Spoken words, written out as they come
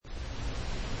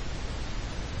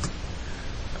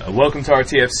Welcome to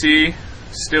RTFC,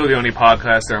 still the only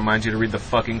podcast that reminds you to read the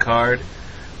fucking card.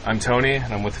 I'm Tony,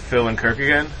 and I'm with Phil and Kirk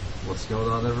again. What's going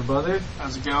on, everybody?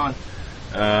 How's it going?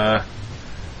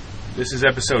 This is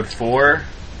episode 4,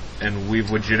 and we've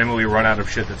legitimately run out of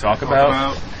shit to talk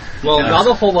about. Well, not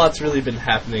a whole lot's really been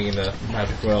happening in the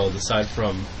Magic world, aside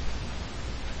from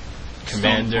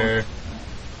Commander,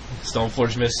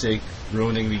 Stoneforge Mystic,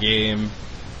 ruining the game.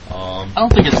 I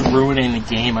don't think it's ruining the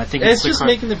game. I think it's just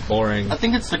making it boring. I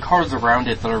think it's the cards around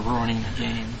it that are ruining the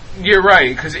game. You're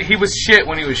right, because he was shit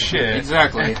when he was shit.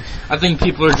 Exactly. I think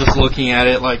people are just looking at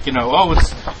it like,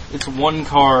 it's one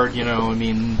card, I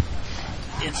mean,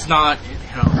 it's not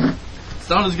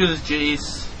as good as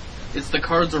Jace. It's the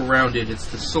cards around it. It's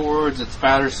the swords, it's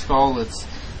Batterskull, it's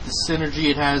the synergy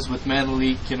it has with Mana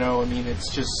Leak, I mean,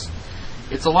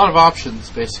 it's a lot of options,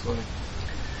 basically.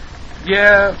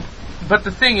 Yeah, but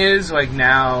the thing is,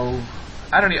 now,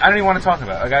 I don't even want to talk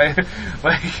about it.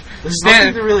 There's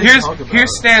nothing to really talk about.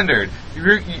 Here's standard.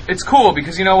 It's cool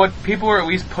because you know what? People are at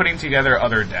least putting together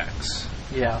other decks.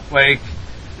 Yeah.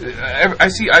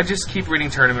 I just keep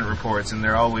reading tournament reports, and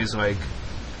they're always like,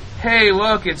 "Hey,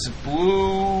 look, it's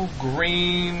blue,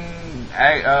 green,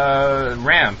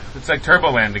 ramp. It's like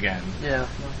Turboland again." Yeah.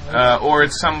 Or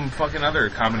it's some fucking other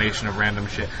combination of random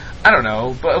shit. I don't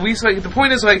know, but at least the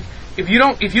point is if you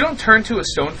don't turn to a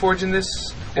Stoneforge in this,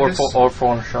 or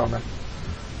Fauna Shaman,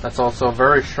 that's also a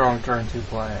very strong turn 2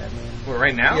 play. I mean, well,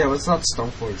 right now, yeah, it's not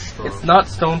Stoneforge strong. It's not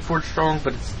Stoneforge strong,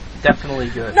 but it's definitely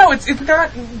good. No, it's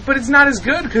not, but it's not as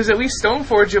good because at least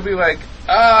Stoneforge you'll be like,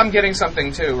 I'm getting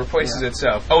something too, replaces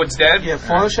itself. Oh, it's dead. Yeah,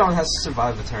 Fauna Shaman has to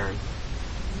survive a turn.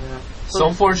 Yeah.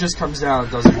 Stoneforge just comes down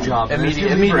and does her job.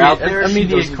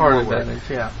 Immediate card advantage.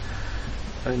 Yeah.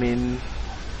 I mean,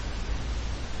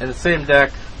 in the same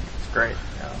deck, it's great.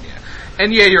 Yeah.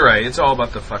 And yeah, you're right. It's all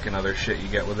about the fucking other shit you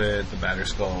get with it. The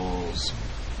Batterskulls,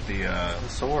 the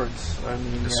swords. I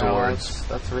mean, the swords.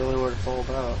 That's really what it's all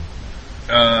about.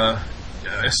 I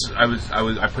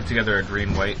put together a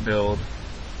green-white build.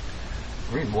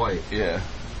 Green-white? Yeah.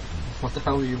 What the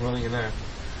hell were you running in there?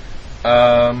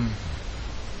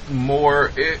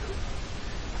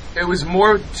 It was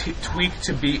more tweaked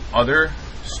to beat other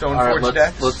Stoneforge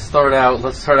decks. Let's start out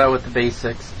with the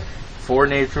basics. 4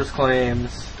 Nature's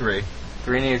Claims. 3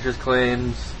 Nature's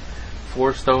Claims.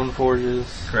 4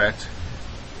 Stoneforges. Correct.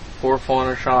 4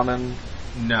 Fauna Shaman.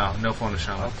 No Fauna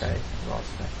Shaman. Okay,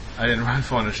 lost me. I didn't run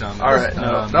Fauna Shaman. Alright,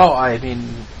 I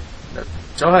mean,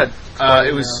 go ahead.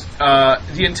 It was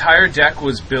the entire deck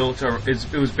was built,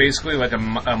 it was basically like a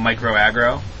micro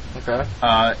aggro. Okay.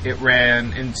 It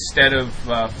ran instead of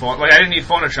Fauna. I didn't need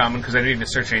Fauna Shaman because I didn't need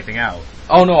to search anything out.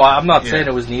 Oh no, I'm not saying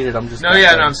it was needed. I'm just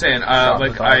I'm saying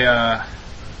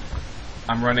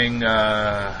I'm running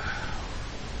a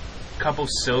couple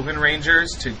Sylvan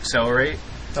Rangers to accelerate.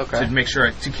 Okay. To make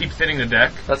sure to keep thinning the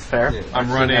deck. That's fair. Yeah.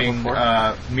 I'm running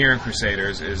Mirror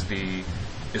Crusaders he's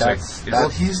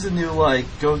the new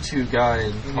go-to guy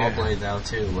in Callblade now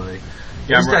too.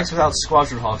 These decks without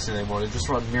Squadron Hawks anymore. They just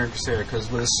run Mirror Crusader because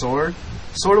with a Sword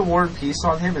of War and Peace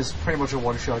on him is pretty much a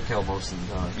one-shot kill most of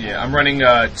the time. Yeah, I'm running 2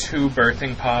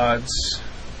 Birthing Pods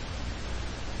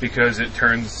because it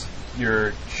turns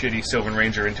your shitty Sylvan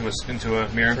Ranger into a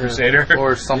Mirror Crusader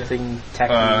or something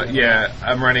technical. Yeah,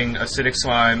 I'm running Acidic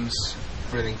Slimes,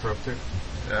 Breathing Corruptor,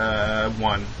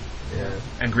 1,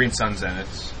 and Green Sun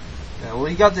Zeniths. Yeah, well,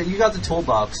 you got the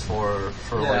toolbox for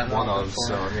one of.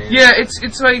 So I mean,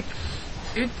 it's like.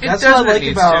 That's what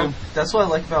I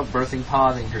like about Birthing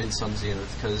Pod and Green Sun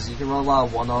Zenith because you can run a lot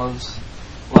of one-ofs.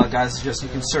 A lot of guys you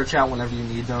can search out whenever you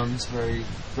need them. It's very,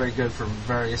 very good for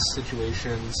various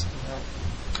situations.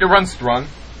 It runs Thrun.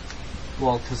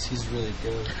 Well, because he's really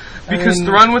good. Because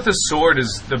Thrun with a sword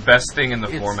is the best thing in the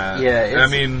format. Yeah,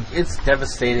 it's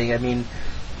devastating. I mean,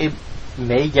 it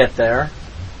may get there.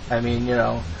 I mean,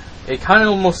 it kind of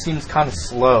almost seems kind of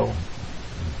slow,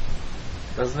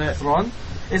 doesn't it? Thrun?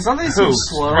 It's not that he seems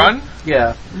slow. Thrun?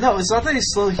 Yeah. No, it's not that he's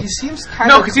slow. He seems kind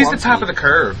of because he's the top of the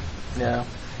curve. Yeah.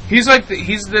 He's not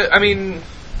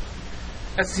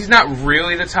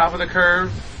really the top of the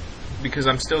curve because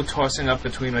I'm still tossing up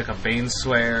between a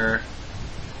Baneslayer.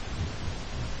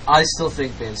 I still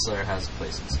think Baneslayer has a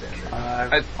place in Standard.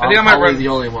 I think I might run the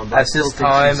only one, but at this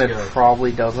time it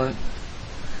probably doesn't.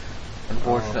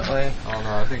 Unfortunately. I don't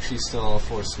know. I think she's still a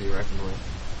force to be reckoned with.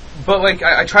 But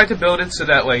I tried to build it so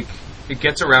that it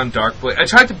gets around Darkblade. I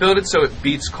tried to build it so it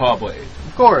beats Cawblade.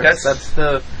 Of course,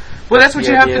 that's what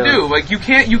you have to do.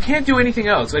 You can't do anything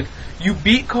else. You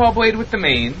beat Cawblade with the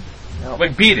main.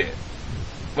 Yep. Beat it.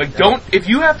 Don't if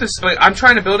you have to. I'm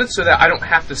trying to build it so that I don't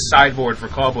have to sideboard for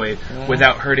Cawblade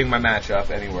without hurting my matchup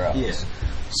anywhere else. Yeah.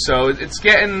 So it's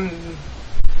getting.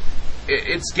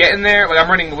 it's getting there. Like I'm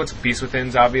running what's Beast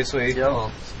Within's, obviously.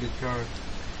 Oh, it's a good card.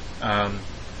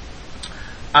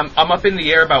 I'm up in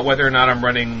the air about whether or not I'm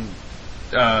running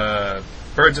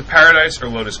Birds of Paradise or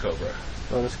Lotus Cobra.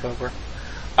 Lotus Cobra.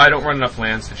 I don't run enough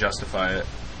lands to justify it.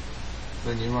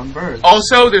 Then you run Birds.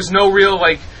 Also, there's no real,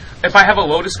 like, if I have a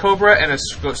Lotus Cobra and a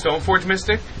Stoneforge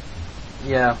Mystic,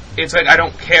 yeah, it's like I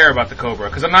don't care about the Cobra,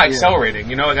 because I'm not accelerating,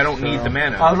 you know, like I don't need the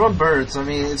mana. I would run Birds. I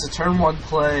mean, it's a turn 1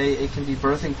 play, it can be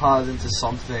Birthing Pod into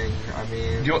something, I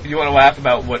mean... Do you want to laugh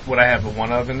about what I have the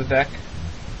one of in the deck?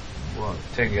 What?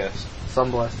 Take a guess.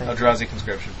 Sunblasting. Eldrazi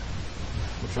Conscription.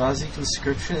 Eldrazi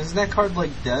Conscription? Isn't that card, like,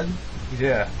 dead?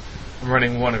 Yeah. I'm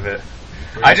running one of it.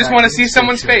 I just want to see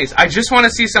someone's face. I just want to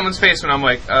see someone's face when I'm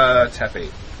like, tap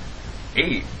 8.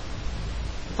 8?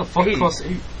 What the fuck costs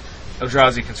 8?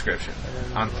 Eldrazi Conscription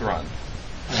on Thrun.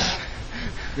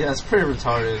 Yeah, it's pretty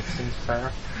retarded. Seems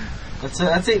fair.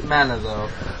 That's 8 mana, though.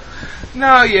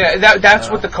 No, yeah, that's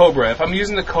with the Cobra. If I'm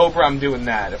using the Cobra, I'm doing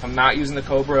that. If I'm not using the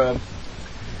Cobra...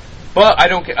 But I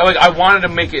don't... Like, I wanted to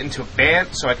make it into a Bant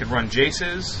so I could run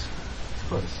Jaces. Of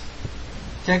course.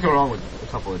 Can't go wrong with a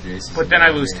couple of Jaces. But then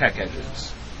I lose Tech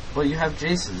Edges. Well, you have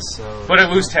Jaces, so... But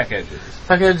I lose Tech Edges.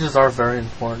 Tech Edges are very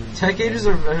important. Tech Edges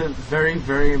are very,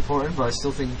 very important, but I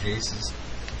still think Jace is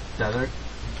better.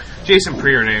 Jason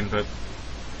preordained, but...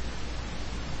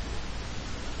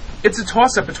 It's a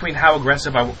toss-up between how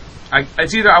aggressive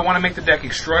it's either I want to make the deck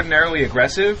extraordinarily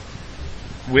aggressive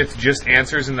with just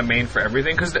answers in the main for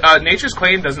everything, because Nature's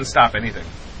Claim doesn't stop anything.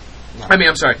 No. I mean,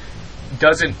 I'm sorry,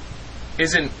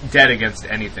 isn't dead against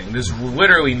anything. There's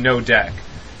literally no deck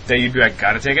that you'd be like,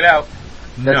 gotta take it out.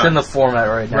 That's in the format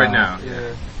right now. Right now.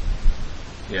 Yeah.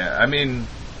 Yeah, I mean,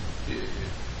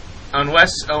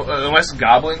 unless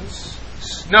goblins.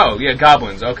 No, yeah,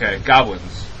 goblins. Okay,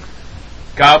 goblins.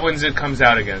 Goblins it comes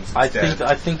out against. I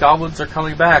think goblins are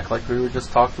coming back, like we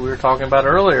were talking about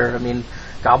earlier. I mean,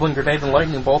 Goblin Grenade and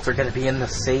Lightning Bolts are going to be in the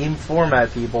same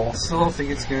format, people. I still don't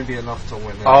think it's going to be enough to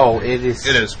win. Oh, it is.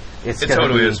 It is. It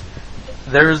totally is.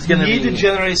 There's going to be... You need to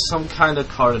generate some kind of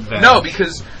card advantage. No,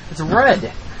 because... It's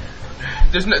red.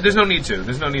 There's no need to.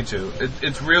 There's no need to.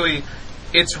 It's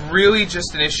really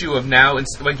just an issue of now...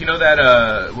 Like, you know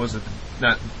that, was it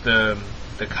not the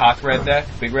Koth Red deck?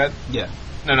 Big Red? Yeah.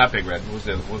 No, not Big Red. What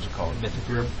was it called?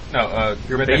 No,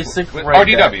 your basic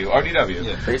RDW.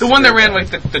 Yeah. The one that ran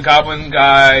like the Goblin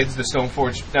Guides, the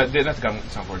Stoneforge, not the Goblin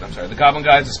Stoneforge. I'm sorry, the Goblin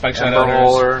Guides, the Spike Shot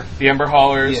Elders, the Ember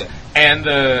Haulers, and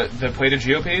the Plated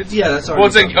Geopedes. Yeah, that's. Well,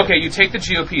 it's like okay, you take the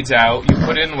Geopedes out, you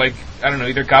put in like I don't know,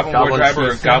 either Goblin War Driver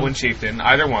or Goblin Chieftain,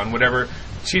 either one, whatever.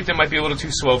 Chieftain might be a little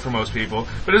too slow for most people,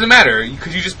 but it doesn't matter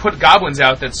because you just put goblins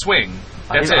out that swing.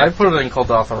 That's it. I put it in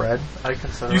Kuldotha Red. I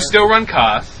consider you still run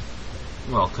Koth.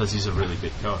 Well, because he's a really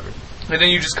big card. And then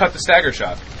you just cut the Stagger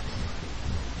Shot.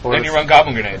 Or then you run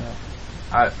Goblin Grenade.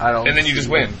 I don't. And then you just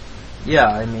win. Yeah,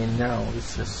 I mean, no,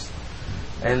 it's just...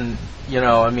 And, you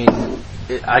know, I mean,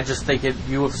 I just think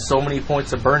you have so many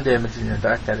points of burn damage in your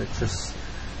deck that it's just...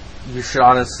 You should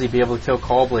honestly be able to kill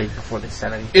Callblade before they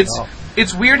send anything off.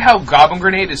 It's weird how Goblin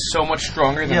Grenade is so much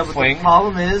stronger than Fling. The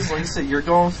problem is, like you said, you're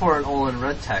going for an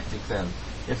all-in-red tactic then.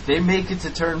 If they make it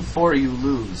to turn 4, you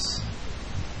lose.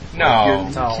 No.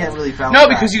 You can't really bounce No,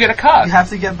 back. because you get a Koth. You have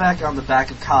to get back on the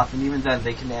back of Koth, and even then,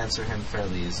 they can answer him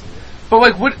fairly easily. But,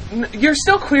 like, you're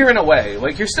still clearing away.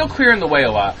 Like, you're still clearing the way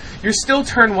a lot. You're still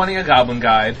turn 1-ing a Goblin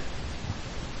Guide.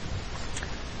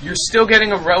 You're still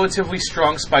getting a relatively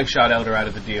strong Spike Shot Elder out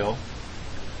of the deal.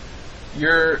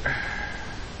 You're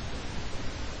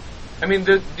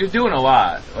doing a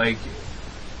lot. Like,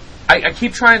 I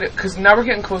keep trying to... Because now we're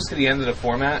getting close to the end of the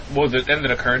format. Well, the end of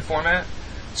the current format.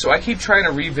 So I keep trying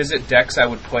to revisit decks I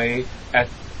would play at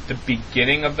the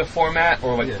beginning of the format,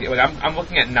 or I'm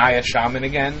looking at Naya Shaman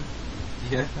again.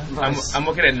 Yeah, nice. I'm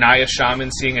looking at Naya Shaman,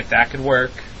 seeing if that could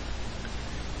work,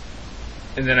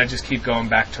 and then I just keep going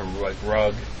back to like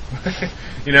Rug.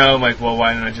 You know, I'm like, well,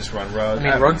 why didn't I just run Rug? I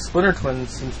mean, Rug Splinter Twin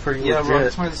seems pretty legit. Yeah,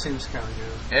 Rug Twin seems kind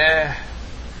of good.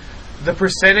 The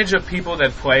percentage of people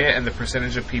that play it and the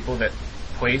percentage of people that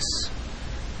place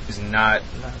is not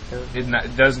good.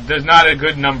 There's not a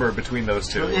good number between those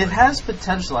two. It has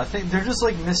potential. I think they're just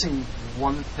like missing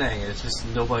one thing. It's just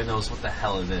nobody knows what the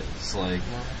hell it is. Like,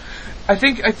 I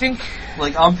think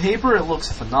like on paper it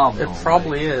looks phenomenal. It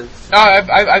probably is.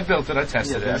 I built it. I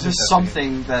tested it. There's just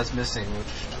something that's missing, which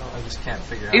I just can't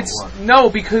figure out. No,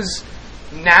 because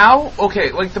now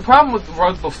like the problem with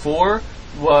Rug before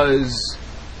was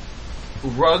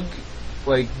Rug,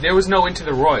 like there was no Into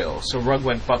the Royal, so Rug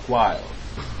went buck wild.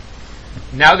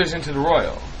 Now there's Into the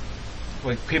Royal.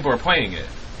 Like, people are playing it.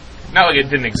 Not like it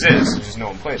didn't exist, just no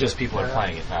one played it. Just people are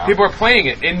playing it now. People are playing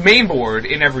it in main board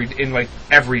in every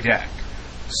deck.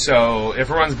 So if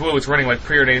it runs blue, it's running like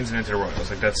preordains and Into the Royals.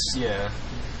 Like that's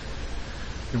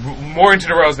more Into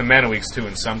the Royals than Mana Weeks too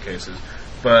in some cases.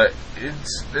 But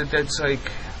that's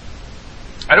like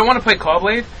I don't want to play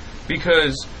Callblade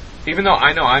because even though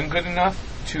I know I'm good enough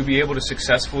to be able to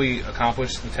successfully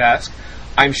accomplish the task,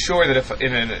 I'm sure that if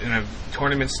in a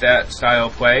tournament style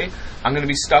play, I'm going to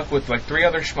be stuck with like 3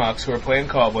 other schmucks who are playing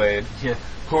Callblade,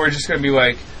 who are just going to be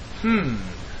like, I'm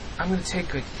going to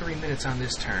take like 3 minutes on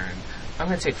this turn. I'm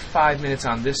going to take 5 minutes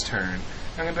on this turn.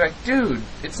 I'm going to be like, dude,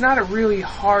 it's not a really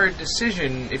hard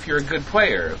decision if you're a good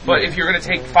player. But if you're going to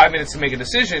take 5 minutes to make a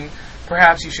decision,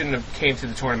 perhaps you shouldn't have came to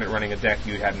the tournament running a deck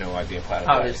you had no idea how to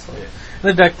play. Obviously.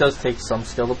 The deck does take some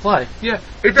skill to play. Yeah,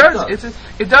 it does.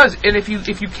 It does. And if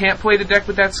you can't play the deck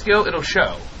with that skill, it'll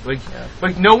show.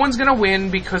 Like no one's going to win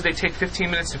because they take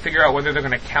 15 minutes to figure out whether they're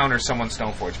going to counter someone's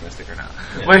Stoneforge Mystic or not.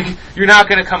 Yeah. Like, you're not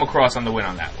going to come across on the win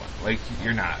on that one. Like,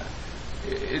 you're not.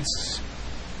 It's...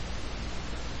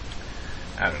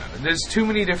 I don't know. There's too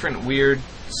many different weird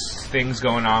things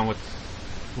going on with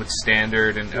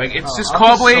Standard, and like it's just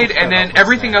Callblade, and then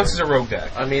everything else is a rogue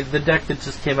deck. I mean, the deck that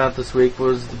just came out this week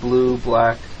was the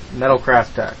blue-black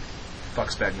Metalcraft deck. Fuck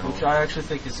Spagnola. Which I actually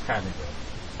think is kind of good.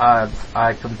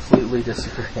 I completely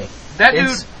disagree.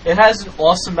 It has an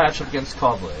awesome matchup against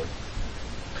Callblade.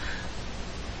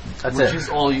 That's which is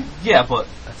all you... Yeah, but...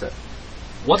 That's it.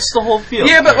 What's the whole field?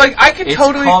 Yeah, but like I could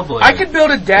totally... Callblade. I could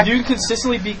build a deck... If you can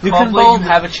consistently beat Callblade, you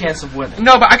have a chance of winning.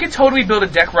 No, but I could totally build a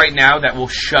deck right now that will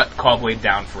shut Callblade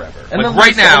down forever. And like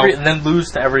right now... and then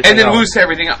lose to everything And then else. lose to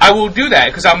everything. I will do that,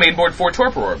 because I'll mainboard 4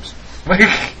 Torpor Orbs. Like...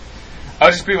 I'll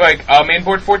just be like, I'll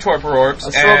mainboard 4 Torpor Orbs, I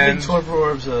still think Torpor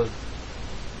Orbs a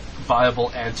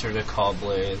viable answer to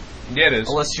Callblade. Yeah, it is.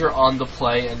 Unless you're on the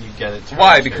play and you get it.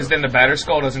 Why? Because then the Batter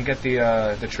Skull doesn't get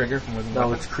the trigger from within the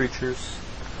No, it's creatures.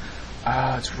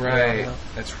 Ah, that's right. Yeah.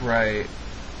 That's right.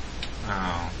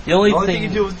 Oh. The only thing you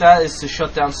do with that is to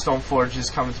shut down Stoneforge's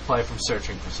come into play from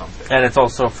searching for something. And it's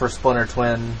also for Splinter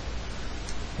Twin.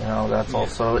 You know, that's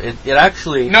also... It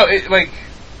actually... No, it, like...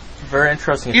 Very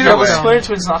interesting. Either way. Splinter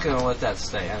Twin's not going to let that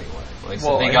stay anyway. Like,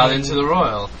 so they got into the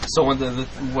Royal. So when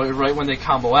right when they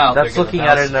combo out, that's looking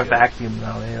at it in a vacuum,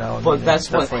 though. You know, but that's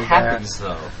what happens,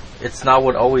 though. It's not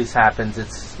what always happens.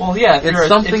 It's if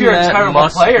something you're a that terrible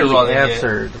must player be running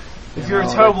answered. If you're a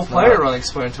terrible player running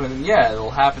Splinter Twin, then yeah, it'll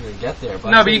happen and get there.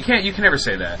 But no, but you can't. You can never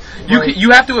say that.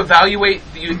 You have to evaluate.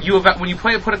 When you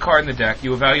put a card in the deck,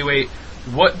 you evaluate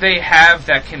what they have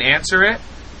that can answer it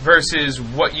versus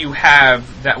what you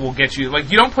have that will get you.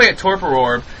 Like, you don't play a Torpor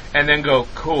Orb and then go,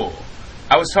 cool.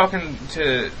 I was talking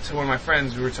to one of my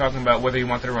friends. We were talking about whether you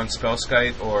wanted to run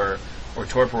Spellskite or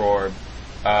Torpor Orb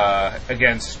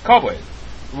against Callblade.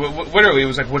 Literally, it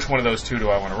was like, which one of those two do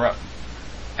I want to run?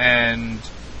 And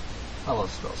I love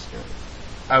Spellskite.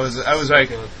 I was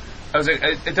like,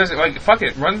 it doesn't, like, fuck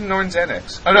it, run Norn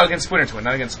Xanax. Oh no, against Splinter Twin,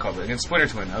 not against Callblade, against Splinter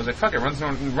Twin. I was like, fuck it, run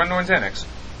Norn Xanax.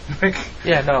 Like,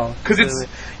 yeah, no. Because it's...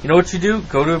 You know what you do?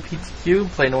 Go to a PTQ,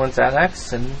 play Norn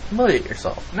Xanax, and humiliate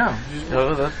yourself. No.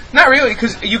 No, not really,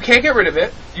 because you can't get rid of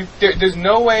it. There's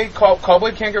no way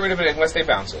Callblade can't get rid of it unless they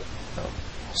bounce it. No.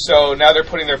 So now they're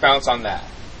putting their bounce on that.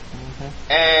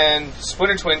 Mm-hmm. And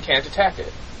Splinter Twin can't attack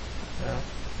it. Yeah.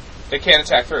 They can't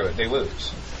attack through it. They lose.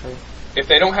 That's true. If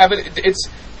they don't have it,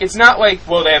 it's not like,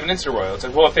 well, they have an Instant Royal. It's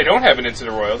like, well, if they don't have an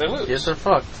Instant Royal, they lose. Yes, they're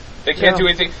fucked. They can't do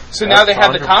anything. So now they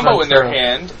have the combo in their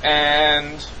hand,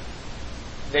 and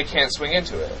they can't swing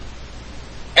into it.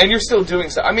 And you're still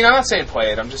doing so. I mean, I'm not saying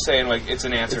play it. I'm just saying, like, it's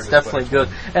an answer. It's definitely good.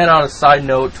 And on a side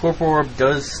note, Torpor Orb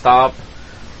does stop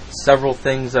several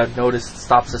things I've noticed. It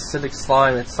stops Acidic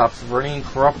Slime. It stops Vernian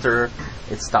Corruptor.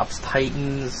 It stops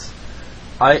Titans.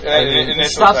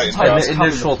 It stops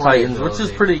initial Titans, which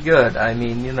is pretty good. I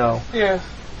mean, you know. Yeah.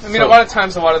 I mean, a lot of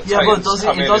times, the Titans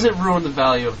but it doesn't ruin the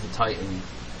value of the Titan.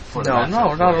 No,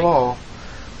 not at all.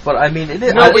 But I mean, it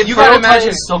is. No, but you gotta imagine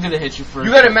it's still gonna hit you for. You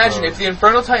gotta imagine if the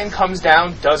Infernal Titan comes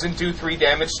down, doesn't do 3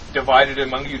 damage divided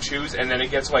among you choose, and then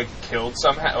it gets like killed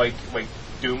somehow, like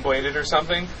Doombladed or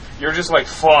something. You're just like,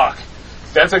 fuck.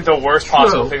 That's like the worst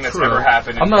possible thing that's ever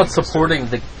happened. I'm not supporting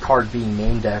the card being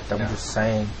main decked. I'm just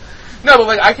saying. No, but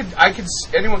like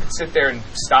anyone could sit there and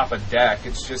stop a deck.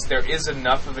 It's just there is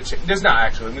enough of a. There's not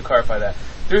actually. Let me clarify that.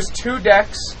 There's 2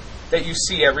 decks that you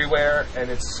see everywhere, and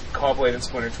it's Callblade and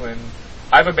Splinter Twin.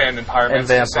 I've abandoned Pyromancer and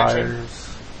Vampires.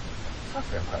 Fuck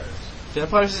Vampires.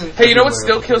 Vampires isn't. Hey, you know what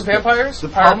still kills Vampires? The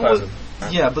problem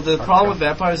but the problem with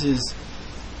Vampires is,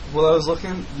 when I was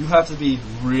looking, you have to be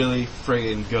really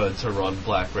friggin' good to run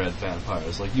Black-Red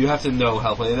Vampires. Like, you have to know how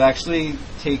to play. It actually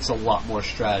takes a lot more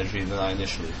strategy than I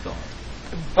initially thought.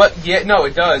 But yeah, no,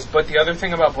 it does. But the other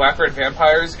thing about Black Red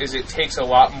Vampires is it takes a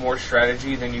lot more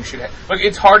strategy than you should have. Like,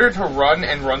 it's harder to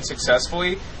run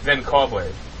successfully than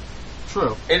Caw-Blade.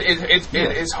 True. It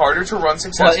is harder to run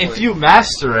successfully. But if you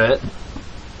master it,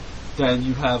 then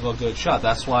you have a good shot.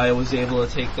 That's why I was able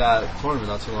to take that tournament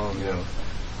not too long ago.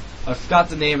 I forgot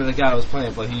the name of the guy I was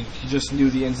playing, but he just knew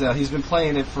the ins and outs. He's been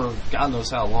playing it for God knows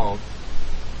how long.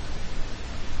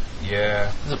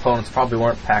 Yeah. His opponents probably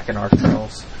weren't packing our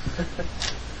trails.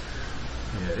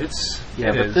 This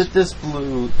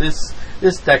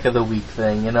deck of the week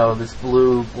thing, this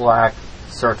blue-black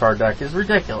Surtar deck is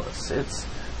ridiculous.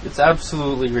 It's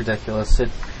absolutely ridiculous.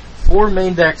 4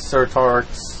 main deck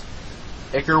Surtarks,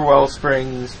 Ichor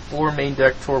Wellsprings, 4 main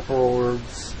deck Torpor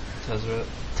Orbs,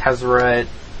 Tezzeret,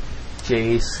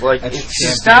 Jace.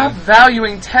 Stop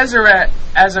valuing Tezzeret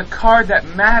as a card that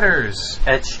matters.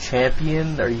 Etch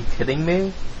Champion? Are you kidding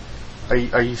me?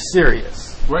 Are you serious?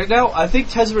 Right now, I think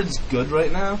Tezzeret's good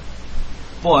right now,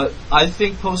 but I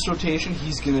think post-rotation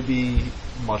he's going to be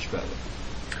much better.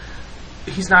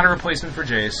 He's not a replacement for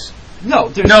Jace. No,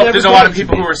 there's a lot of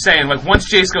people who are saying, like,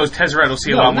 once Jace goes, Tezzeret will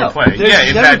see a lot more play. Yeah,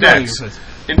 in bad decks.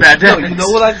 In bad decks. No, you know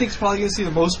what I think is probably going to see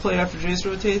the most play after Jace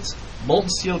rotates? Molten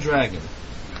Steel Dragon.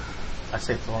 I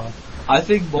say Thrawn. I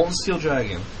think Molten Steel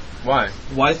Dragon. Why?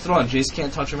 Why Thrawn? Jace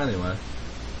can't touch him anyway.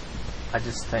 I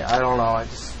don't know,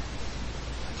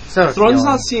 Thrawn's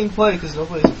not seeing play because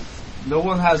no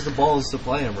one has the balls to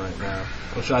play him right now,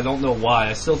 which I don't know why.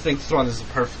 I still think Thrawn is a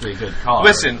perfectly good card.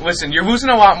 Listen, you're losing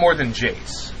a lot more than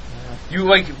Jace.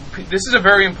 This is a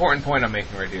very important point I'm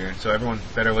making right here, so everyone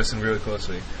better listen really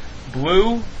closely.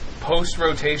 Blue,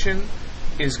 post-rotation,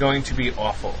 is going to be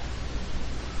awful.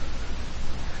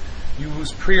 You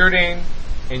lose Preordain,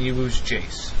 and you lose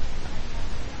Jace.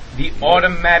 The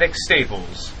automatic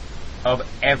staples of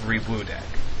every blue deck.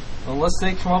 Unless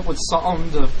they come up with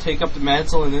something to take up the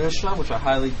mantle in Innistrad, which I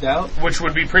highly doubt. Which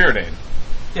would be Preordain.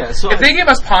 Yeah, so if they give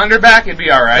us Ponder back, it'd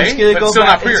be alright, but still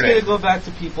not Preordain. It's going to go back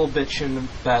to people bitching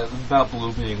about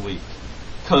blue being weak.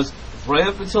 Because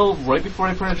right before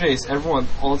they put in Jace, everyone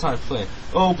all the time playing,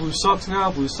 oh, blue sucks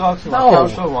now, blue sucks. No,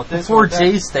 before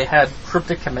Jace they had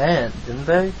Cryptic Command, didn't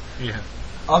they? Yeah.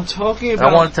 I'm talking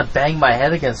about... I wanted to bang my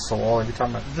head against the wall every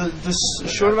time. The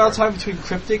short amount of time between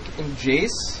Cryptic and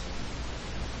Jace,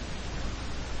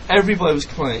 everybody was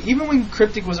complaining. Even when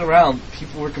Cryptic was around,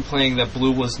 people were complaining that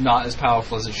blue was not as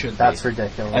powerful as it should be. That's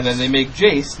ridiculous. And then they make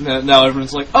Jace, now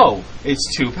everyone's like, oh,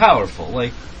 it's too powerful.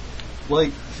 Like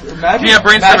Magic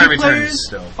players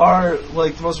still are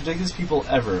like the most ridiculous people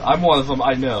ever. I'm one of them,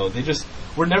 I know.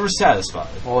 We're never satisfied.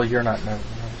 Well, you're not never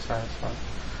satisfied.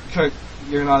 Kirk,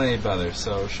 you're not any better,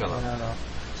 so shut up. No.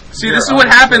 See, this is what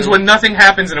happens when nothing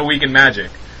happens in a week in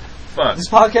Magic. Fuck. This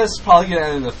podcast is probably going to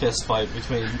end in a fist fight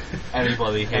between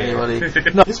anybody here.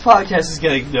 No, this podcast is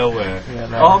getting nowhere. Yeah,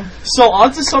 no. So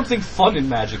on to something fun in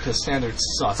Magic, because Standard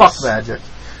sucks. Fuck Magic.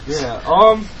 Yeah,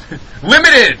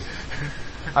 Limited!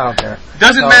 I don't care.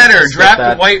 Doesn't matter.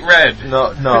 Draft white-red.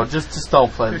 No, just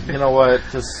don't play. You know what?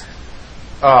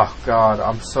 Oh God,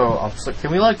 I'm so.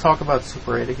 Can we talk about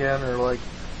Super 8 again or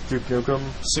Duke Nukem?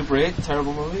 Super 8,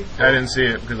 terrible movie. I didn't see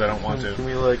it because I don't want to. Can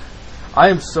we I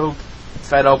am so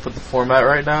fed up with the format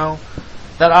right now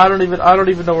that I don't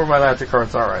even know where my Magic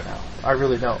cards are right now. I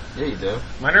really don't. Yeah, you do.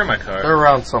 Mine are in my car. They're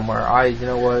around somewhere. You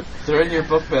know what? They're in your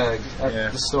book bag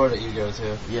at the store that you go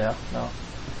to. Yeah, no.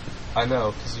 I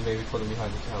know, because you maybe put them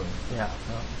behind the counter. Yeah,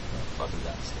 no. Fucking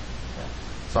nasty. Yeah.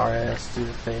 Sorry, I asked you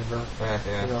a favor.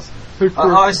 Yeah.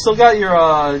 I still got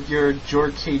your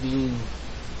Jord Kadeen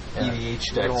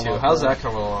EDH deck too. How's that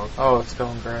coming along? Oh, it's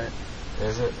going great.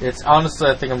 Is it? It's honestly,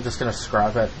 I think I'm just gonna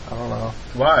scrap it. I don't know.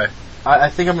 Why? I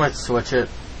think I might switch it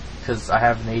because I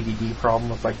have an ADD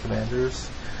problem with commanders.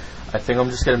 I think I'm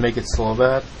just gonna make it slow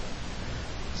bad.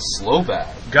 Slow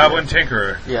bad. Goblin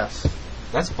Tinkerer. Yes.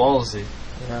 That's ballsy.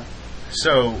 Yeah.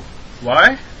 So,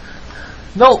 why?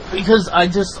 No, because I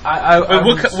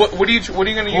what are you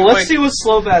going to use? Let's see what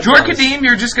slow bad Jord Kadeen,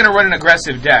 you're just going to run an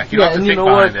aggressive deck. You don't have to think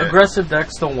behind it. Aggressive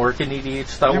decks don't work in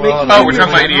EDH that well. We're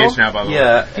talking about EDH now, by the way.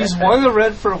 Yeah. He's 1 in the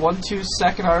red for a 1/2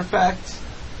 second artifact.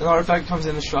 An artifact becomes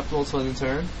indestructible until end of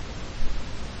turn.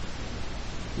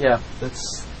 Yeah.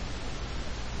 That's...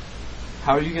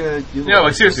 How are you going to... No,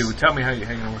 seriously, tell me how you're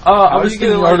going to work. I was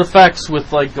getting artifacts with,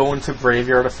 going to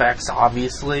graveyard effects,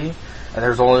 obviously. And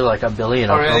there's only, a billion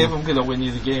of them. Are any of them going to win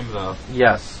you the game, though?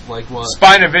 Yes. Like what?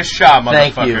 Spine of Ishah,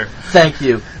 motherfucker. Thank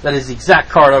you. That is the exact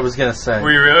card I was going to say.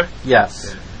 Were you really? Yes.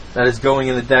 Yeah. That is going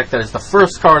in the deck. That is the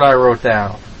first card I wrote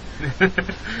down.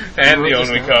 And the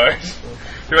only cards.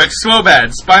 They're like,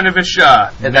 Slowbad, Spinovish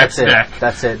Shah. And Next that's deck. it.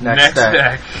 That's it. Next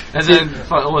deck. And then,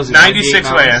 what was it? 96 98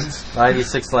 mountains? lands.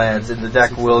 96 lands, and the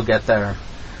deck will get there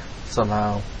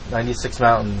somehow. 96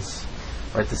 mountains.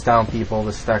 Write this down, people.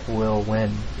 This deck will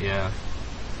win. Yeah.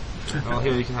 Well,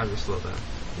 here you can have your slow bad.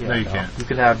 Yeah, No, you can't. You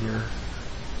can have your...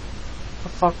 What the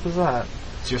fuck was that?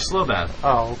 It's your slow bad.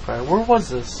 Oh, okay. Where was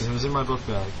this? It was in my book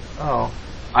bag. Oh.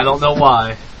 I don't know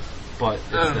why, but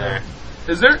it's there.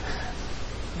 Is there...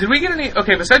 Did we get any...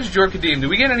 Okay, besides Jorkadim, did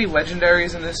we get any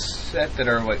legendaries in this set that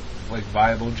are, like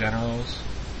viable generals?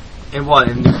 In what?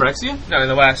 In Phyrexia? No, in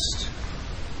the last...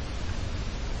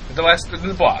 In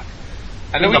the block.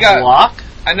 I know In we the got... block?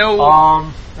 I know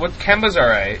what Kemba's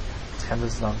alright.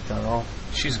 Kemba's not general.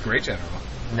 She's a great general.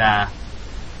 Nah.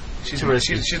 She's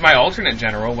my alternate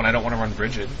general when I don't want to run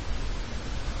Bridget.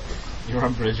 You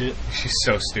run Bridget? She's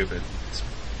so stupid.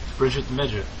 Bridget the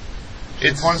Midget.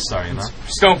 It's a porn star, you know?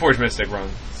 Stoneforge Mystic run.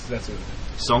 That's what it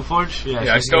is. Stoneforge?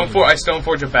 Yeah, I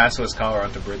Stoneforge a Basilisk Collar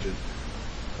onto Bridget.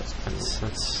 It's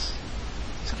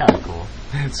kind of cool.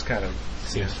 It's kind of...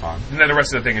 Seems fun. And then the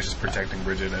rest of the thing is just protecting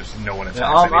Bridget as no one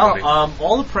attacks anybody.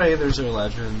 All the Praetors are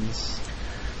legends.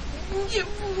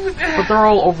 But they're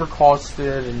all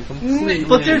overcosted and completely...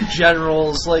 But they're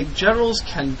generals. Like, generals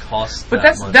can cost But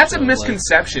that's a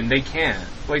misconception. They can.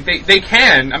 Like, they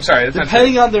can. I'm sorry. That's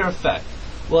depending on their effect.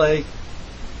 Like,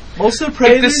 most of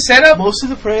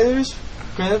the Praetors,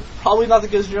 granted, probably not the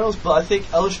good generals, but I think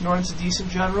Elish Norton's a decent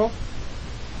general.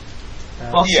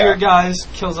 Buffs your guys,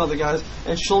 kills other guys,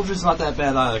 and Shouldred's not that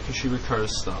bad either because she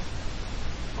recurs stuff.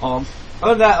 Other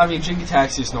than that, I mean, Jinky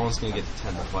Taxius, no one's going to get to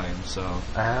 10 to play him, so...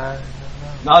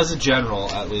 Not as a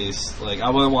general, at least. Like, I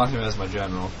wouldn't want him as my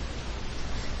general.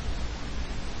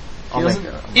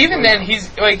 Even then,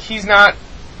 he's not...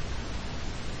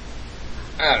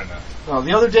 I don't know. No,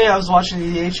 the other day I was watching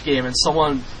the EDH game and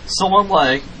someone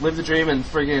like lived the dream and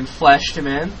friggin' flashed him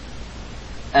in,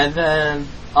 and then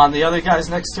on the other guy's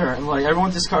next turn, like everyone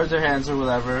discards their hands or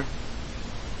whatever.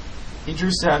 He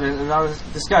drew 7, and on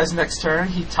this guy's next turn,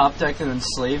 he top decked an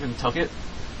Enslave and took it,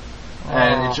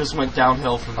 and it just went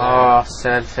downhill from there. Oh,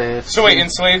 sad face. So wait,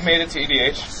 Enslave made it to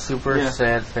EDH? Super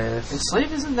sad face.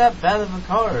 Enslave isn't that bad of a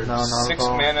card. No, not 6 at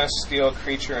all. mana, steal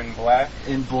creature in black.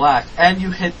 In black, and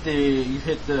you hit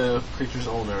the creature's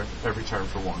owner every turn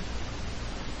for 1.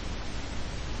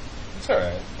 It's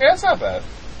alright. Yeah, it's not bad.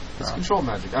 It's control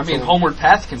magic. I mean, Homeward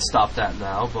Path can stop that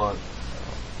now, but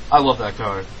I love that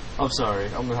card. I'm sorry.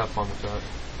 I'm gonna have fun with that.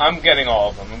 I'm getting all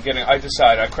of them.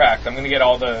 I cracked. I'm gonna get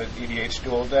all the EDH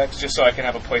dual decks just so I can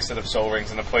have a playset of Soul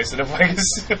Rings and a playset of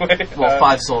Legacy. Well,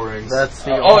 5 Soul Rings. That's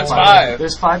the it's 5.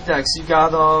 There's 5 decks. You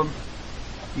got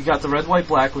the red, white,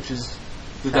 black, which is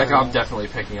the deck I'm definitely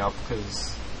picking up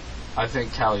because I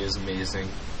think Kali is amazing.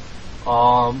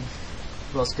 What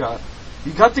else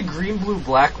you got the green, blue,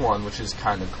 black one, which is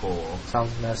kind of cool.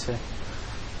 Sounds messy.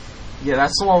 Yeah,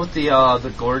 that's the one with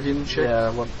the Gorgon chick.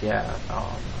 Yeah.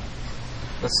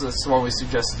 That's the one we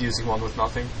suggested using one with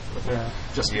nothing.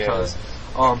 Just Yeah. because.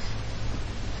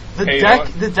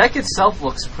 The deck itself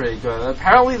looks pretty good.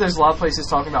 Apparently, there's a lot of places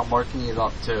talking about marking it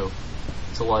up too,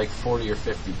 to like $40 or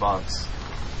 $50,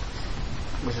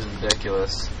 which is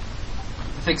ridiculous.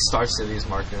 I think Star City's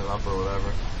marking it up or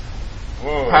whatever.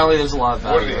 Whoa. Apparently, there's a lot of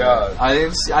value. What are the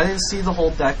odds? I didn't see the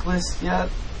whole deck list yet.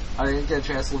 I didn't get a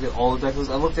chance to look at all the deck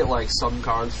lists. I looked at like some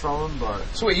cards from them, but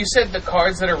So wait, you said the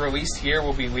cards that are released here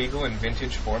will be legal in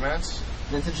vintage formats?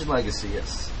 Vintage and Legacy,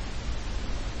 yes.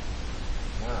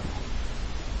 Wow.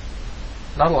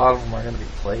 Not a lot of them are going to be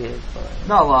played, but...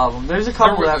 Not a lot of them. There's a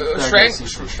couple that are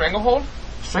Stranglehold?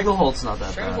 Stranglehold's not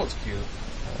that Stranglehold's cute.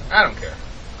 I don't care.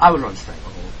 I would run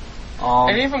Stranglehold.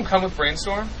 Any of them come with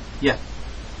Brainstorm? Yeah.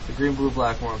 The green, blue,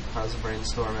 black one has a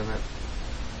Brainstorm in it.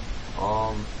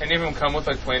 Any of them come with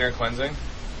like planar cleansing?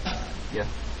 Yeah.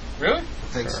 Really? I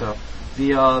think so.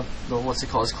 The what's it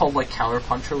called? It's called like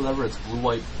Counterpunch or whatever. It's blue,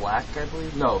 white, black, I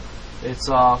believe. No, it's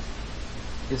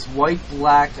white,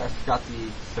 black. I forgot the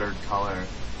third color.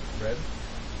 Red?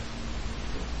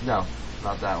 No,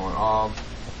 not that one. I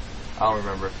don't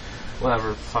remember.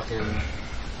 Whatever. Fucking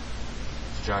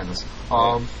vaginas.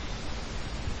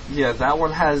 Yeah, that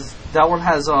one has.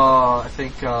 I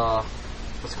think.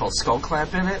 What's it called? Skull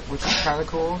Clamp in it, which is kind of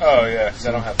cool. Oh yeah, because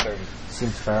I don't have 30.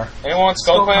 Seems fair. Anyone want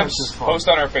Skull Clamps? Is fun. Post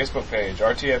on our Facebook page,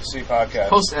 RTFC Podcast.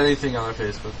 Post anything on our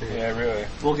Facebook page. Yeah, really.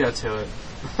 We'll get to it.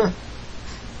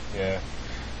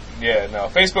 Yeah, no.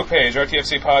 Facebook page,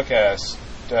 RTFC Podcast.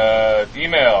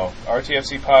 Email,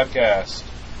 RTFCpodcast.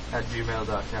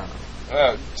 @gmail.com.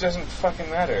 It doesn't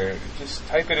fucking matter. Just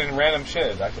type it in random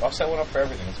shit. I'll set one up for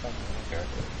everything. It's fine. I don't care.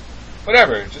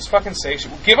 whatever. Just fucking say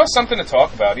shit. Give us something to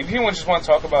talk about. Even if you just want to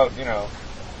talk about, Do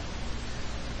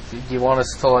you want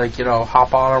us to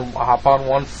hop on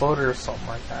 1 foot or something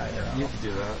like that? You can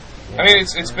do that. I mean,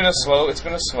 it's been a slow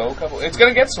couple. It's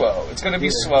gonna get slow. It's gonna be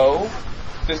slow.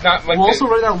 There's not like. Well, also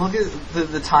right now, look at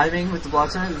the timing with the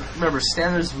block time. Remember,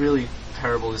 standard's really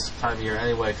terrible this time of year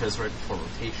anyway because right before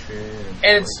rotation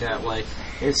and it's like that. Like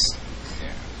it's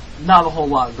not a whole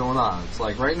lot going on. It's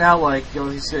like right now, like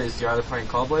he says, you're either playing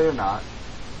Callblade or not.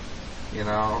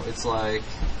 It's like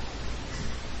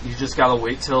you just gotta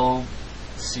wait till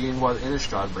seeing what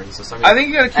Innistrad brings us. I think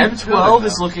you gotta keep M12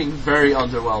 is looking very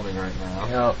underwhelming right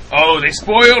now. Yep. Oh, they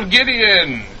spoiled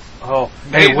Gideon. Oh,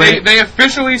 they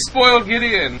officially spoiled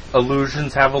Gideon.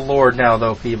 Illusions have a lord now,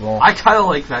 though, people. I kind of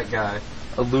like that guy.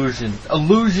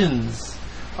 Illusions.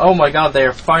 Oh my God, they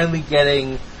are finally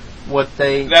getting what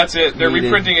they. That's it. They're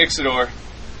needed. reprinting Ixidor.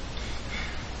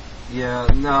 Yeah,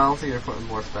 no, I don't think they're putting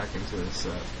Morph back into this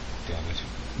set. Damn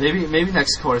it. Maybe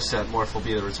next core set Morph will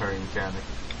be the returning mechanic.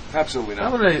 Absolutely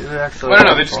not. They actually. I don't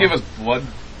know. They just gave us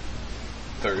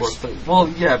Bloodthirst. Well,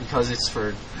 yeah, because it's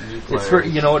for new players. It's for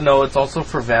no. It's also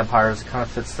for vampires. It kind of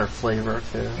fits their flavor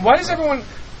too. Why does everyone?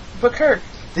 But Kirk,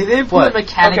 they didn't put a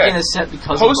mechanic in a set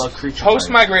because of creature. Post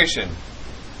migration.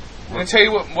 I'm gonna tell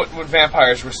you what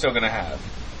vampires we're still gonna have.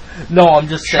 No, I'm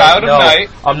just saying. Child of Night.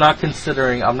 I'm not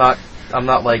considering. I'm not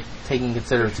like taking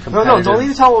consideration. No, don't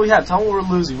even tell what we have. Tell what we're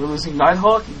losing. We're losing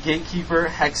Nighthawk, Gatekeeper,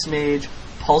 Hexmage,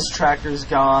 Pulse Tracker's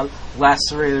gone,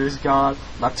 Lacerator's gone,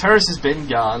 Nocturnus has been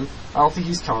gone. I don't think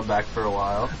he's coming back for a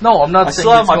while. No, I'm not saying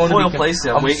still have it's my going foil to be.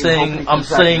 playset. I'm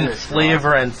saying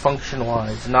flavor and function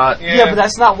wise, not. Yeah, but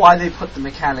that's not why they put the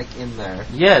mechanic in there.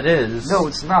 Yeah, it is. No,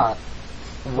 it's not.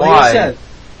 Why? Like I said,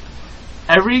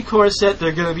 every core set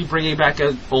they're going to be bringing back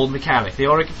an old mechanic. They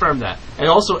already confirmed that. And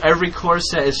also, every core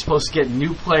set is supposed to get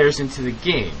new players into the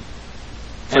game.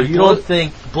 So you don't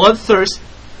think Bloodthirst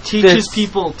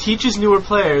teaches newer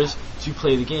players to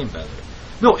play the game better?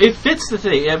 No, it fits the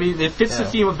thing. I mean, it fits the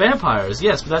theme of vampires,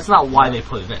 yes, but that's not why they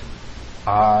put it in.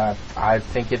 I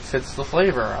think it fits the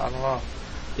flavor. I don't know.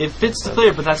 It fits the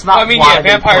flavor, but that's not.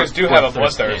 Vampires do have a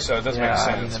Bloodthirst, so it does make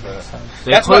sense.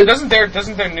 That's why doesn't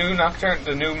their new Nocturne,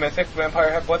 the new mythic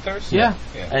vampire, have Bloodthirst? Yeah,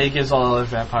 and it gives all other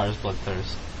vampires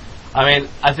Bloodthirst. I mean,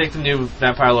 I think the new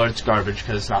Vampire Lord's garbage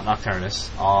because it's not Nocturnus.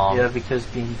 Because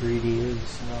being greedy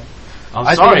is. I'm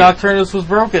sorry. I think Nocturnus was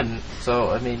broken,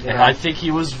 so I mean. And I think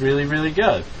he was really, really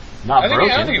good. I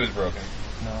don't think he was broken.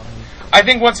 No. I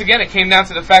think once again it came down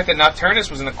to the fact that Nocturnus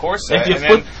was in the core set, and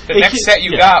then the next set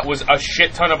you got was a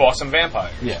shit ton of awesome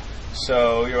vampires. Yeah.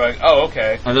 So you're like, oh,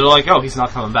 okay. And they're like, oh, he's not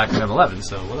coming back in M11,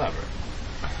 so whatever.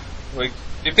 Like,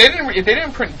 if they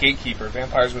didn't print Gatekeeper,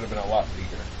 vampires would have been a lot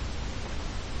weaker.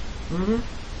 Mm-hmm.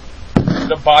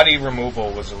 The body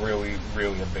removal was really,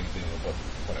 really a big deal, but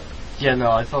whatever. Yeah,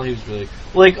 no, I thought he was really...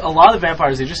 Like, a lot of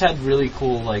vampires, they just had really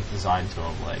cool, like, design to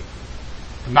them. Like,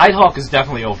 Nighthawk is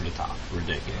definitely over the top.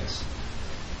 Ridiculous.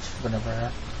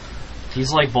 Whatever.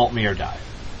 He's like Vault Me or Die.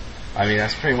 I mean,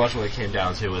 that's pretty much what it came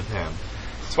down to with him.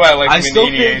 That's why I like him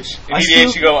in EDH. In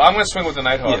EDH, you go, I'm going to swing with the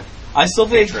Nighthawk. Yeah. I still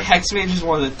think Hexmage is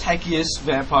one of the techiest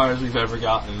vampires we've ever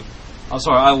gotten. I'm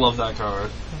sorry, I love that card.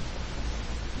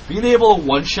 Being able to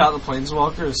one-shot the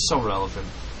Planeswalker is so relevant.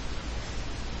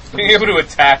 Being able to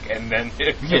attack and then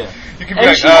hit. Yeah. You can be and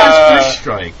like, she has First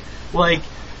Strike. Like,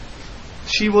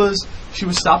 she was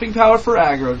stopping power for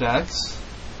aggro decks,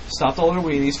 stopped all their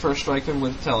weenies, First Strike them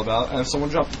with Telebout, and if someone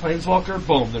dropped the Planeswalker,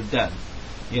 boom, they're dead.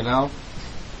 You know?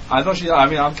 I'm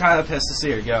kind of pissed to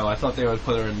see her go. I thought they would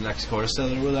put her in the next core set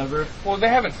or whatever. Well, they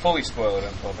haven't fully spoiled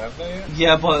M12, have they yet?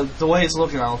 Yeah, but the way it's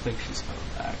looking, I don't think she's coming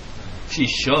back. She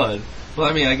should. But,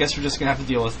 I mean, I guess we're just going to have to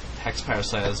deal with Hex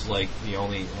Parasite as, like, the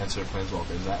only answer to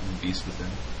Planeswalkers. That and Beast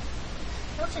Within.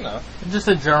 That's enough. Just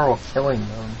in general, killing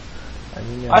them. I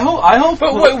mean, I hope.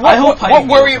 But what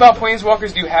worry about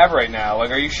Planeswalkers do you have right now?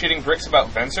 Like, are you shitting bricks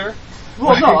about Venser?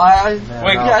 Well, no, I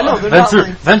know.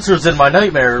 Venser's in my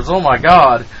nightmares. Oh my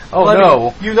god. Oh but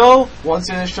no. You know, once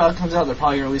Innistrad comes out, they're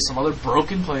probably going to release some other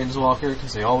broken Planeswalker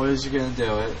because they always are going to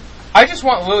do it. I just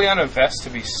want Liliana Vest to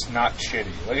be not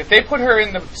shitty. Like, if they put her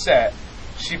in the set,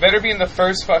 she better be in the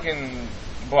first fucking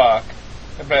block,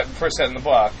 first set in the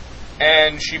block,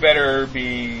 and she better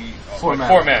be 4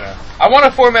 mana. I want a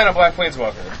 4-mana black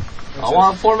Planeswalker. I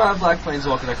want a 4-mana black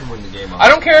Planeswalker that can win the game. I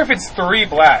don't care if it's 3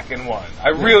 black and 1. I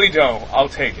really don't. I'll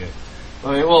take it.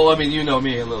 I mean, you know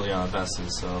me and Liliana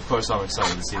Vestas, so of course I'm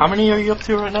excited to see. How many are you up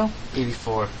to right now?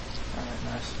 84. Alright,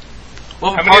 nice.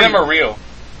 Well, how many of them are real?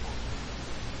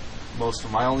 Most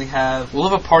of them. I only have... We'll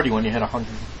have a party when you hit 100.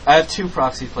 I have 2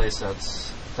 proxy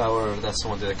playsets. That's the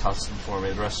one that did a custom for me.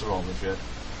 The rest are all legit.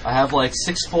 I have like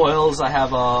 6 foils. I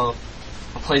have a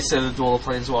a playset of the Duel of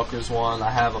Planeswalkers one. I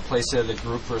have a playset of the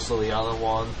Group vs. Liliana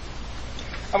one.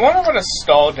 I want to run a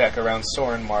stall deck around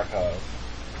Soren Markov.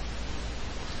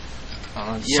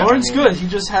 Soren's good. He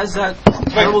just has that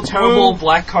terrible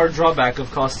black card drawback of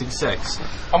costing 6.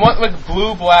 I want like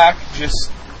blue-black,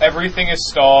 just everything is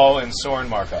stall and Soren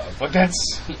Markov. Like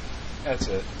that's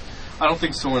it. I don't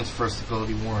think Soren's first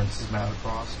ability warrants his mana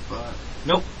cross, but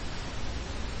Nope.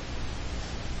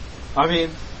 I mean,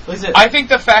 what is it? I think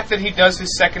the fact that he does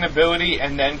his second ability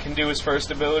and then can do his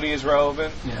first ability is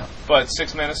relevant. yeah. But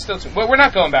 6 mana is still too... Well, we're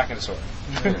not going back into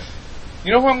Soren.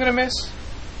 You know who I'm going to miss?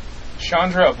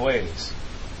 Chandra Ablaze.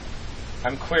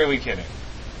 I'm clearly kidding.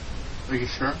 Are you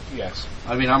sure? Yes.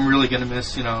 I mean, I'm really gonna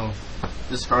miss,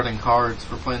 discarding cards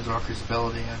for Planeswalker's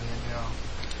ability. I mean,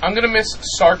 I'm going to miss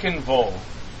Sarkin Vol.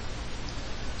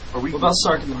 What about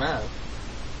Sark and the Mad?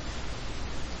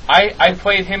 I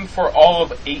played him for all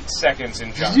of 8 seconds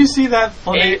in Junk. Did you see that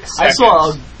funny? 8 I saw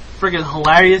a seconds. friggin'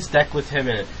 hilarious deck with him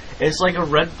in it. It's like a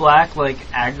red-black, like,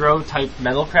 aggro type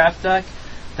Metalcraft deck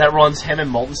that runs him and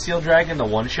Molten Steel Dragon to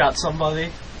one-shot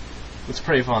somebody. It's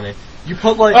pretty funny. You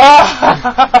put like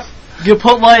you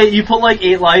put like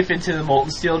 8 life into the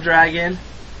Molten Steel Dragon.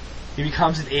 He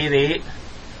becomes an 8/8.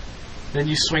 Then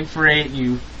you swing for 8.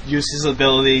 You use his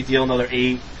ability, deal another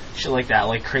 8. Shit like that,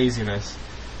 like craziness.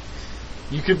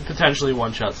 You could potentially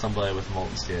one-shot somebody with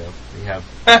Molten Steel. You have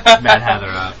Mad Hatter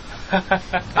up.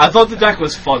 I thought the deck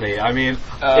was funny. I mean,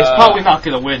 it's probably not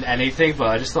going to win anything, but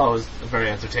I just thought it was a very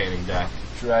entertaining deck.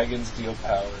 Dragons deal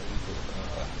power.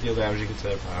 Deal damage equal to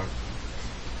their power.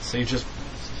 So you just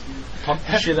pump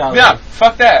the shit out of Yeah, it.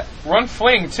 fuck that. Run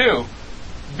Fling, too.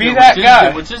 Be yeah, that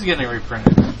guy. Which is getting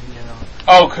reprinted,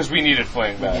 Oh, because we needed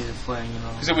Fling We back. needed Fling,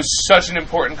 Because it was such an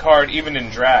important card, even in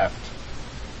draft.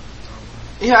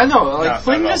 Yeah, I know. Like, No,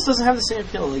 Fling not at just doesn't have the same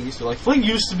appeal like it used to. Like, Fling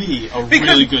used to be a Because-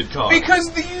 really good card. Because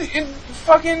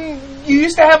you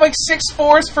used to have like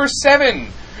 6/4s for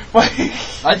 7. Like,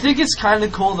 I think it's kind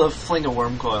of cool to fling a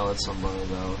worm coil at somebody,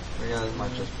 though. Yeah, it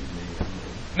might just be me.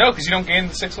 no, because you don't gain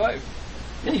the 6 life.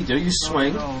 Yeah, you do. You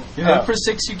swing. no. You hit for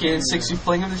 6, you gain 6. You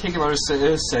fling him to take another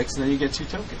 6, and then you get 2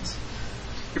 tokens.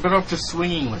 You're better off just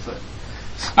swinging with it.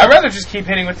 I'd rather just keep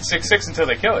hitting with the 6/6 until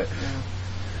they kill it.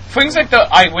 Fling's like the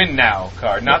I win now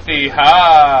card, not the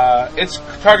it's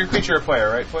target creature or player,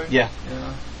 right, Fling? Yeah.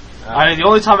 Yeah. I mean, the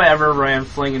only time I ever ran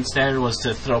Fling in Standard was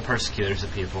to throw Persecutors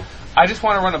at people. I just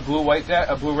want to run a blue-white deck,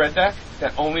 a blue-red deck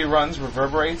that only runs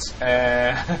reverberates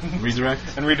and Redirect?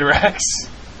 and redirects.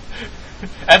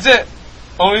 That's it.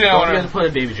 Only thing I Don't want forget to. to put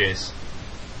in Baby Jace.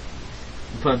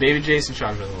 You put in Baby Jace and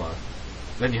Chandra in the lot.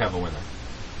 Then you have a winner.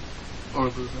 Or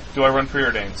loser. Do I run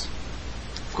preordains?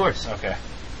 Of course. Okay.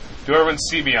 Do I run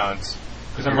Sebions?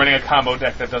 Because I'm running a combo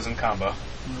deck that doesn't combo.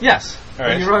 Yes. All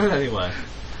right. And you run it anyway.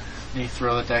 And you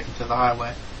throw the deck into the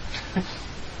highway.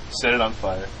 Set it on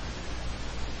fire.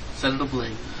 Set it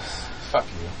ablaze. Fuck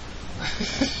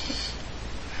you.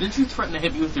 Didn't you threaten to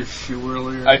hit me with your shoe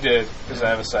earlier? I did, because I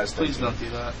have a size 13. Please don't do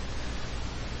that.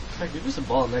 You're just a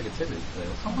ball of negativity today.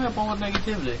 How am I a ball of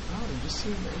negativity? Oh, you just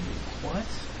seem angry. What?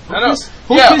 I know.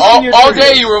 Who Yeah, pissed in your all triggers?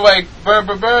 day you were like, brr,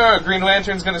 brr, brr, Green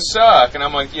Lantern's gonna suck. And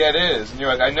I'm like, yeah, it is. And you're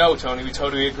like, I know, Tony, we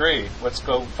totally agree. Let's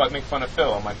go make fun of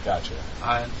Phil. I'm like, gotcha.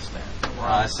 I understand. We're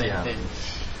I on the see same how it page.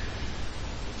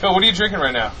 Phil, what are you drinking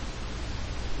right now?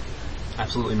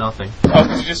 Absolutely nothing. Oh,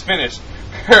 because you just finished.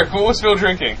 Eric, what was Phil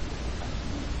drinking?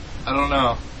 I don't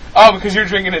know. Oh, because you're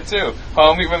drinking it too.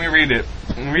 Oh, let me read it.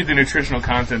 Let me read the nutritional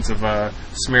contents of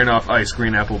Smirnoff Ice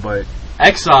Green Apple Bite.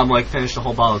 Exxon, finished a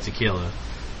whole bottle of tequila.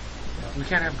 We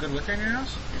can't have good liquor in your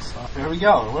house? Here we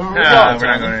go. Where are we Nah, going? we're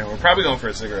not Tony? going anywhere. We're probably going for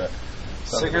a cigarette.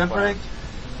 Cigarette break?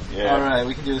 Yeah. Alright,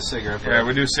 we can do a cigarette break. Yeah,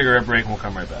 we'll do a cigarette break and we'll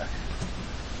come right back.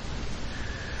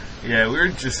 Yeah, we were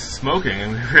just smoking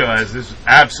and we realized there's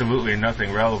absolutely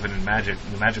nothing relevant in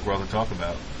the Magic world to talk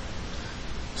about.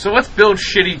 So let's build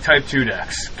shitty Type 2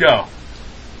 decks. Go.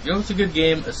 You know what's a good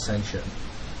game? Ascension.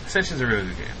 Ascension's a really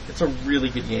good game. It's a really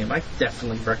good game. I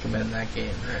definitely recommend that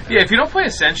game. Right now. Yeah, if you don't play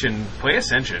Ascension, play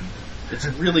Ascension. It's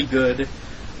really good.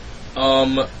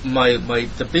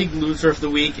 The big loser of the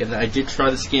week, and I did try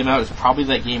this game out, is probably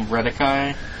that game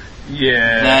Redikai.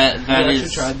 Yeah. That You is actually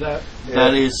tried that?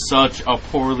 that is such a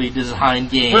poorly designed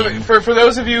game. For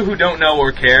those of you who don't know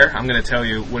or care, I'm going to tell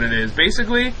you what it is.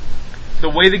 Basically, the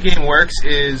way the game works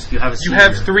is You have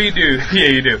a 3 dudes. Yeah,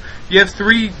 you do. You have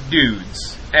 3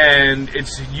 dudes, and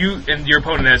it's you and your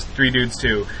opponent has 3 dudes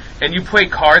too. and you play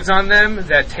cards on them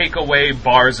that take away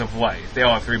bars of life. They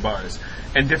all have 3 bars.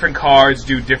 And different cards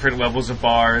do different levels of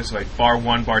bars, like bar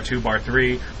 1, bar 2, bar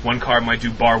 3. One card might do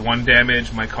bar 1 damage,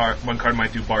 one card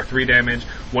might do bar 3 damage,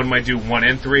 one might do 1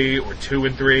 and 3, or 2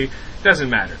 and 3. Doesn't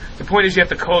matter. The point is you have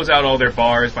to close out all their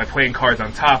bars by playing cards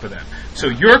on top of them. So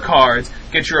your cards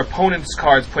get your opponent's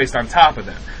cards placed on top of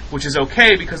them, which is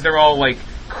okay because they're all, like,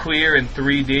 clear in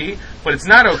 3D, but it's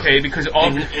not okay because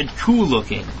all... And cool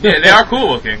looking. Yeah, they are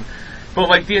cool looking. But,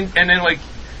 like, and then, like,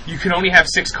 you can only have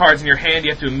 6 cards in your hand.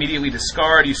 You have to immediately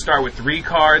discard. You start with 3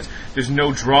 cards. There's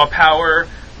no draw power.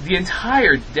 The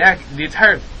entire deck, the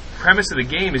entire premise of the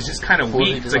game is just kind of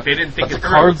weak. It's like they didn't think it the through.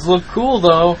 cards look cool,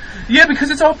 though. Yeah,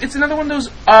 because it's another one of those,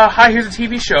 hi, here's a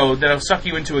TV show that'll suck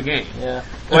you into a game. Yeah.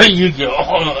 Like,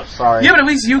 Yu-Gi-Oh! Sorry. Yeah, but at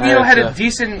least Yu-Gi-Oh had a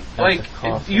decent, like,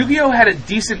 Yu-Gi-Oh had a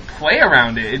decent play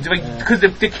around it. It's like, because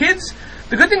the kids...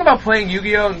 The good thing about playing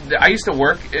Yu-Gi-Oh, I used to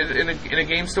work in a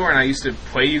game store, and I used to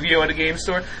play Yu-Gi-Oh at a game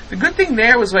store. The good thing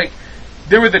there was, like,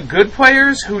 there were the good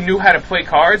players who knew how to play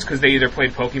cards, because they either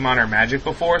played Pokemon or Magic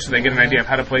before, so they get an idea of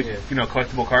how to play,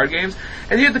 collectible card games.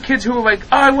 And you had the kids who were like,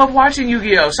 oh, I love watching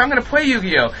Yu-Gi-Oh, so I'm going to play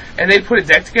Yu-Gi-Oh! And they'd put a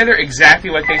deck together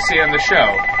exactly like they see on the show.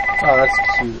 Oh,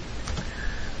 that's cute.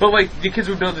 But, like, the kids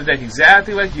would build the deck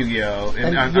exactly like Yu-Gi-Oh! On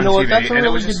TV. What? That's a and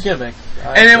really good gimmick.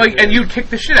 And then, like, and you'd kick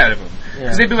the shit out of them.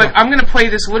 Because they'd be like, I'm going to play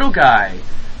this little guy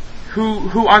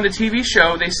who on the TV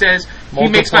show, they says, he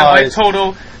makes my life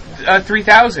total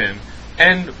 3,000.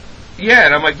 And, yeah,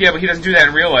 and I'm like, yeah, but he doesn't do that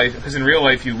in real life, because in real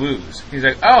life you lose. He's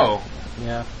like, oh.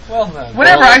 Yeah. Well, then.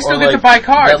 Whatever, I still get to buy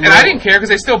cards. And I didn't care, because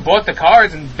I still bought the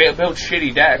cards and built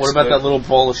shitty decks. What about that little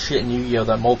ball of shit in Yu-Gi-Oh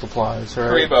that multiplies,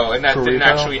 right? Karibo, and that didn't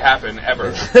actually happen, ever.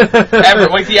 Ever.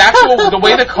 Like, the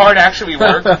way the card actually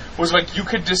worked was, like, you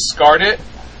could discard it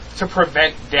to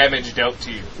prevent damage dealt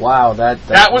to you. Wow,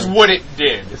 that was what it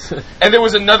did. And there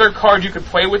was another card you could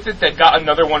play with it that got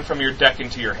another one from your deck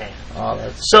into your hand. Oh,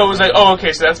 that's... So it was like, oh,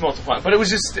 okay, so that's multiplying. But it was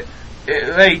just,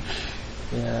 like...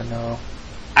 Yeah, no.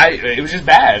 It was just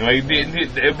bad. Like,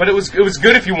 but it was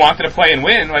good if you wanted to play and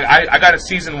win. Like, I got a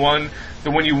Season 1,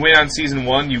 when you win on Season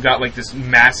 1, you got, like, this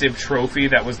massive trophy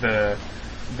that was the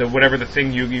whatever the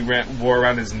thing Yugi wore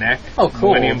around his neck. Oh,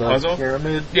 cool. Millennium Puzzle.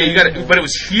 Pyramid. Yeah, you got it, but it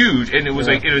was huge, and it was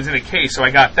like it was in a case, so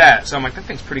I got that. So I'm like, that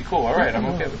thing's pretty cool. All right, I'm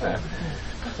okay with that.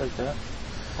 Like that.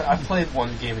 I've played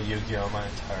one game of Yu-Gi-Oh my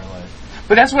entire life.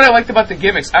 But that's what I liked about the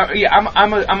gimmicks.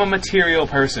 I'm a material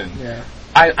person. Yeah.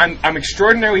 I'm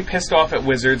extraordinarily pissed off at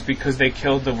Wizards because they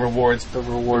killed the rewards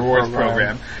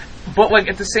program. But, like,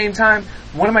 at the same time,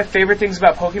 one of my favorite things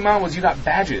about Pokemon was you got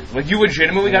badges. Like, you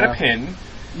legitimately got a pin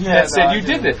that said you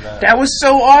did it. That was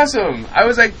so awesome. I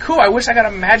was like, cool, I wish I got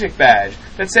a Magic badge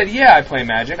that said, yeah, I play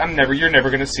Magic. You're never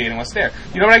going to see it unless there.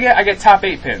 You know what I get? I get top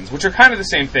 8 pins, which are kind of the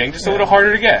same thing, just a little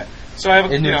harder to get. So I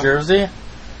have in New Jersey?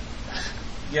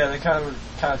 Yeah, they're kind of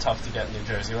tough to get in New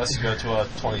Jersey, unless you go to a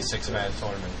 26-man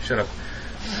tournament. Shut up.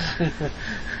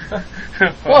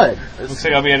 What? Looks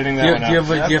like I'll be editing that one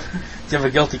out. Do you have a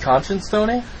guilty conscience,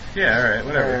 Tony? Yeah, alright,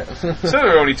 whatever. So there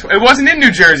were only it wasn't in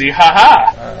New Jersey,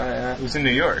 haha! It was in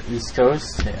New York. East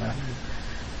Coast, yeah.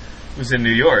 It was in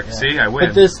New York, see, I win.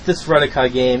 But this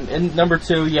Redikai game, and number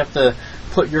 2, you have to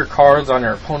put your cards on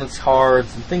your opponent's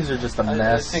cards, and things are just a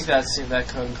mess. I think that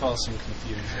can cause some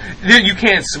confusion. You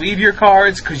can't sleeve your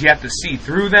cards, because you have to see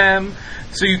through them,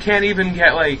 so you can't even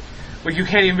get, like, you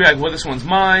can't even be like, well, this one's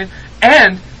mine.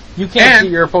 And you can't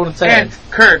see your opponent's hand.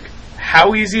 And Kirk,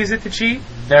 how easy is it to cheat?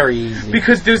 Very easy.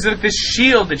 Because there's like this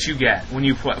shield that you get when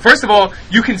you play. First of all,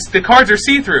 the cards are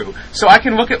see-through, so I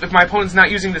can look at if my opponent's not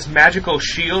using this magical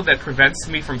shield that prevents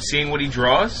me from seeing what he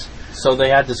draws. So they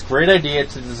had this great idea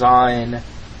to design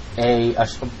a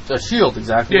shield,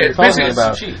 exactly what you're talking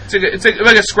about. It's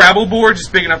like a Scrabble board,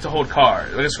 just big enough to hold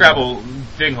cards, like a Scrabble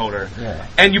thing holder. Yeah.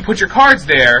 And you put your cards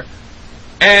there.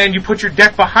 And you put your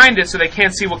deck behind it so they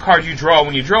can't see what card you draw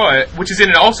when you draw it, which is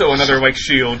in also another, like,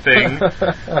 shield thing.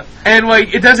 And,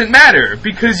 like, it doesn't matter,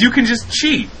 because you can just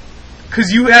cheat.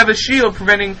 Because you have a shield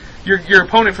preventing your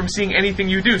opponent from seeing anything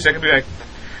you do. So I can be like...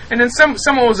 And then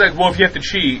someone was like, well, if you have to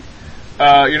cheat,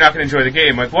 you're not going to enjoy the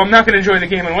game. Like, well, I'm not going to enjoy the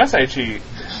game unless I cheat.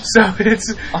 So it's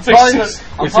if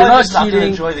you're not cheating,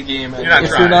 enjoy the game.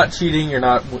 If you're not cheating, you're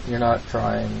not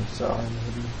trying, so...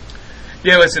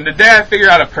 Yeah, listen, the day I figure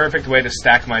out a perfect way to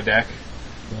stack my deck,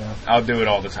 I'll do it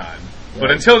all the time. Yeah.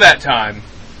 But until that time,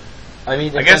 I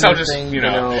guess I'll just,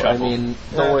 shuffle. I mean,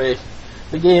 the way...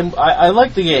 The game... I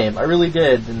liked the game. I really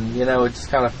did. And, it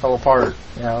just kind of fell apart.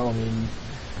 I mean...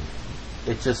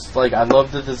 It just, like, I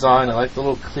love the design. I like the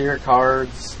little clear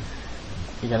cards.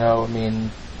 I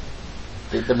mean...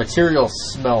 The material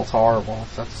smells horrible.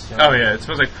 That's, Oh, yeah. It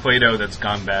smells like Play-Doh that's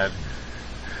gone bad.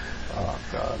 Oh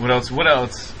god. What else? What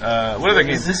other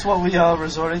games? Is this what we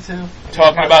resorted to?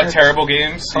 Talking about terrible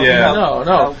games? Talking Yeah. about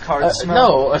No. cards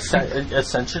smell?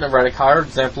 Ascension and Redicard,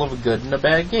 example of a good and a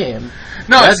bad game.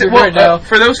 No, That's it right now.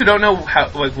 for those who don't know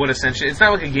what Ascension, it's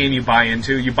not like a game you buy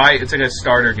into. It's like a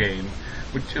starter game,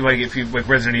 which, like if you like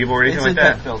Resident Evil or anything It's like a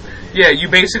that. deck building game. Yeah, you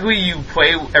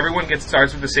play. Everyone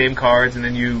starts with the same cards, and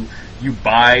then you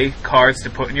buy cards to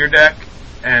put in your deck.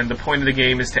 And the point of the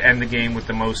game is to end the game with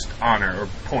the most honor or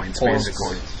points.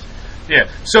 Basically. Yeah.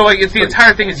 So like, the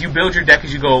entire thing is you build your deck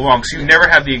as you go along, so you never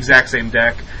have the exact same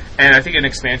deck. And I think an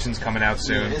expansion's coming out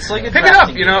soon. Yeah, it's like a pick it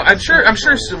up. drafting I'm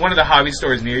sure one of the hobby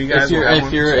stores near you guys.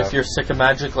 If you're sick of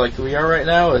Magic like we are right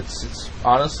now, it's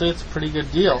honestly it's a pretty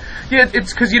good deal. Yeah,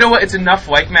 it's because you know what? It's enough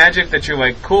like Magic that you're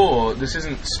like, cool. This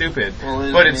isn't stupid.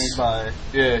 Well, but it's it's made by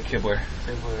Kibler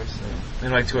Fiddler, so.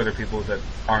 and like 2 other people that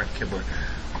aren't Kibler.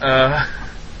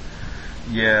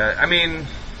 Yeah, I mean,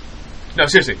 no,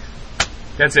 seriously,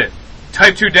 that's it.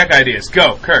 Type 2 deck ideas.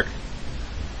 Go, Kirk.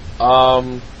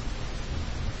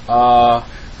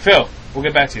 Phil, we'll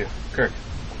get back to you. Kirk.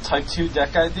 Type 2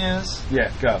 deck ideas?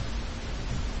 Yeah, go.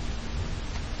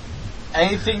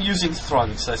 Anything using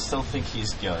Thrunks, I still think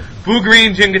he's good.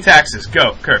 Blue-green Jingataxis.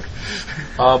 Go, Kirk.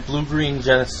 Blue-green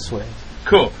Genesis Wave.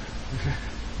 Cool.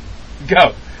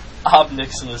 Go.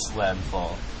 Obnixilis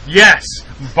Landfall. Yes!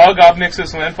 Bug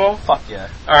Obnixus Landfall? Fuck yeah.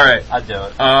 Alright. I'd do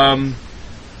it.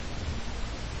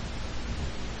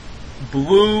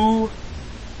 Blue...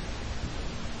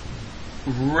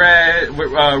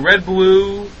 Red,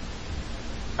 blue...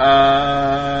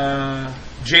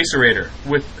 Jacerator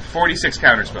with 46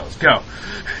 counterspells. Go.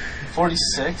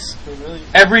 46? Really?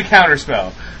 Every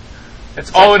counterspell.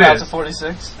 That's all it is. To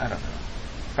 46? I don't know.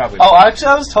 Probably. Oh, actually,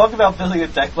 I was talking about building a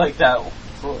deck like that a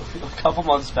couple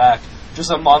months back. Just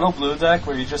a mono blue deck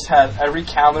where you just had every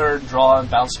counter, draw, and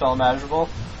bounce spell imaginable,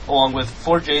 along with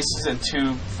 4 Jaces and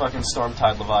 2 fucking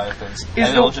Stormtide Leviathans. And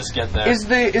it'll just get there. Is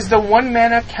the 1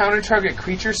 mana counter target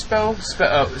creature spell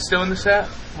still in the set?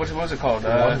 What was it called?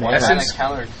 Essence?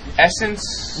 Counter.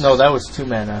 Essence? No, that was 2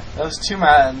 mana. That was 2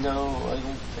 mana. No, I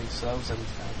don't think so. That was any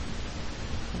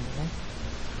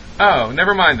time. Oh,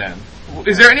 never mind then.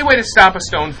 Is there any way to stop a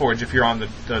Stoneforge if you're on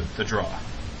the draw?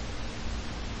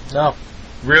 No.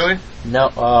 Really? No,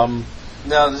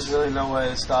 No, there's really no way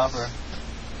to stop her.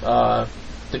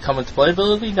 To come into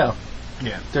playability, no.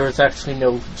 Yeah. There is actually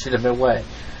no legitimate way.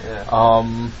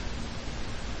 Yeah.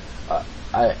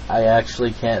 I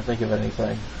actually can't think of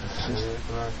anything.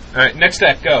 Alright, next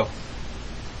deck, go.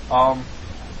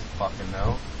 Fucking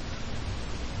no.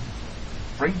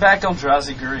 Bring back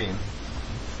Eldrazi Green.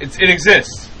 It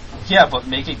exists. Yeah, but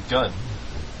make it good.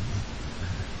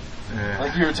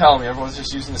 Like you were telling me, everyone's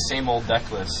just using the same old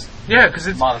deck list. Yeah, because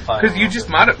you just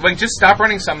just stop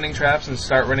running summoning traps and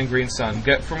start running Green Sun.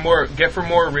 Get for more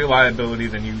reliability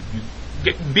than you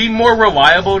be more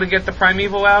reliable to get the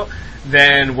Primeval out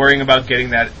than worrying about getting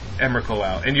that Emrakul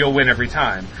out, and you'll win every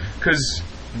time. Because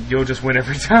you'll just win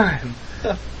every time.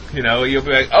 You'll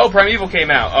be like, oh, Primeval came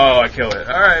out. Oh, I kill it.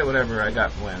 All right, whatever. I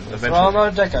got win. Well,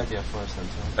 another deck idea for us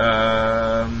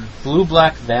then.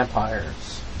 Blue-black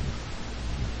Vampires.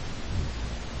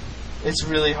 It's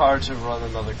really hard to run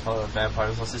another color of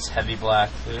vampires unless it's heavy black.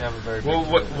 They have a very well,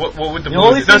 big what would the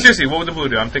blue do? No, seriously, what would the blue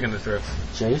do? I'm thinking this through.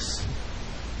 Jace?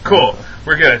 Cool.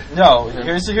 We're good. No,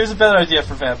 here's a better idea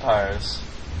for vampires.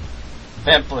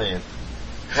 Vampblade.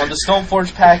 Run the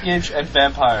Stoneforge package and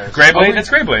vampires. Greyblade? That's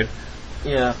Greyblade.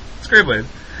 Yeah. It's Greyblade.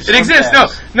 It exists.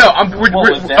 No.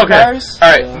 We're okay. Vampires?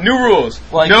 All right. New rules.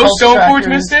 Like no Stoneforge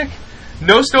trackers. Mystic.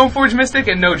 No Stoneforge Mystic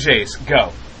and no Jace.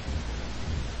 Go.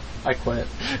 I quit.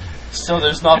 So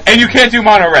there's nothing. And you can't do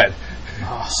mono red.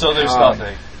 So there's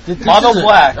nothing. This Mono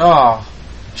black. Oh.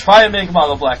 Try and make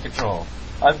mono black control.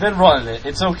 I've been running it.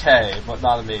 It's okay, but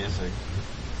not amazing.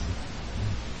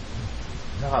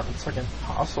 No, that's like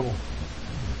impossible.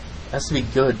 It has to be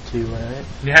good too, right?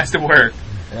 It has to work.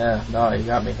 Yeah, no, you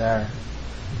got me there.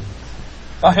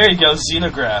 Oh, here you go,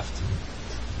 Xenographed.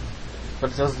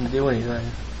 But it doesn't do anything.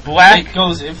 It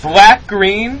goes Black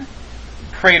green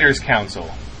Praetor's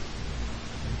Council.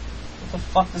 What the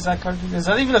fuck does that card do? Is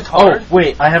that even a card? Oh,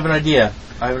 wait, I have an idea.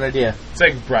 It's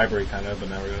like bribery kind of, but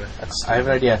not really. I have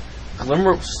an idea.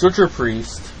 Stutcher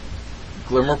Priest,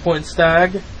 Glimmerpoint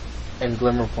Stag, and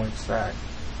Glimmerpoint Stag.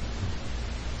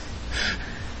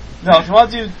 No, if you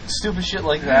want to do stupid shit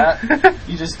like that,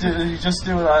 you just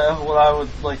do what I would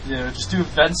like to do. Just do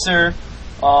Venser,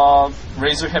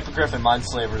 Razor Hippogriff, and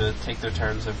Mindslaver to take their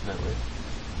turns infinitely.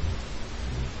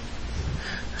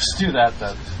 Just do that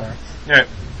then. Fair. Alright.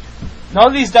 None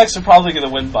of these decks are probably going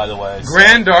to win, by the way. So.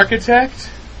 Grand Architect.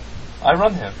 I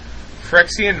run him.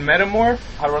 Phyrexian Metamorph.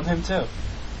 I run him too.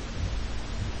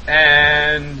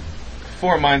 and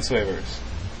 4 Minesweepers.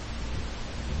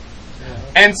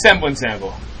 And Semblance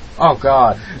Sample. Oh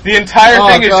God! The entire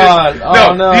thing is God.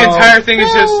 just no. The entire thing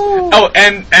is just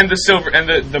and the silver and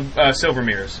the silver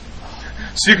mirrors.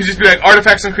 So you could just be like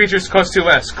artifacts and creatures cost 2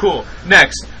 less. Cool.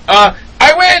 Next, I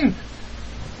win.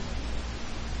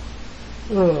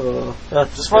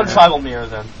 Just run Tribal Mirror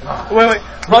then. Wait.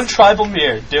 Run Tribal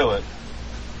Mirror. Do it.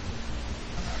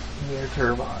 Mirror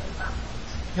Turbine.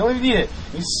 You don't even need it.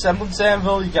 You use Semblance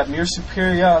Anvil. You got Mirror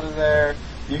Superior out of there.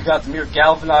 You got the Mirror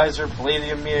Galvanizer,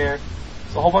 Palladium Mirror.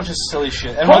 It's a whole bunch of silly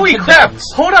shit. And Holy crap!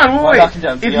 Hold on, wait.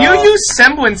 If you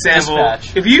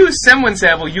use Semblance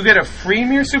Anvil, you get a free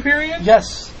Mirror Superior?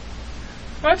 Yes.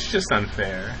 That's just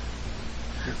unfair.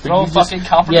 Throw a fucking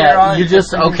copper mirror on you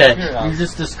just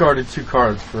discarded 2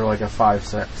 cards for like a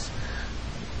 5/6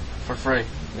 for free.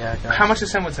 Yeah. How much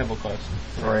does Semblance Anvil cost?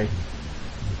 3.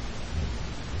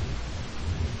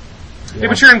 Yeah,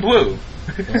 but you're in blue.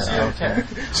 Yeah, okay.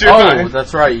 So you're fine.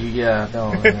 That's right.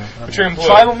 No. But you're in blue.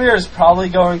 Tribal Mirror is probably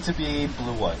going to be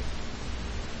blue-white.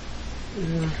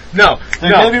 No.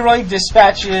 They're going to be running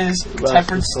Dispatches,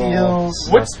 Tempered Steels.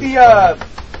 What's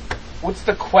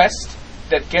the quest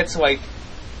that gets like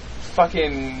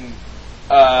fucking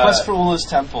Quest for Ula's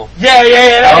Temple. Yeah.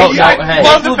 I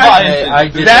love the fact I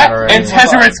did that and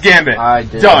Tezzeret's Gambit. I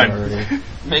did done.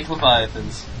 Make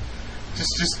Leviathans.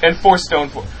 Just and 4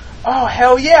 Stoneforge. Oh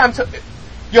hell yeah!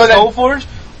 Stoneforge?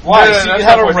 Why? No, so you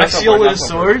had a Rexiel with a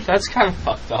sword? That's kind of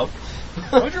fucked up.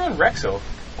 Why would you run Rexiel?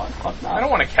 I don't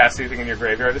want to cast anything in your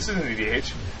graveyard. This isn't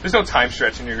EDH. There's no time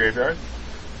stretch in your graveyard.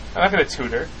 I'm not going to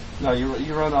tutor. No,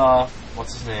 you run,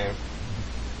 what's his name?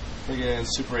 Friggin'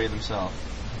 Super 8 himself.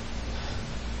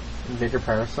 Bigger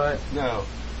Parasite? No.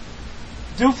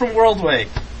 Dude from Worldway.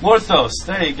 Lorthos.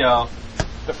 There you go.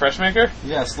 The Freshmaker?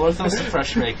 Yes, Lorthos the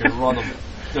Freshmaker. Run him.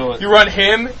 Do it. You run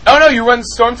him? Oh no, you run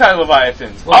Stormtide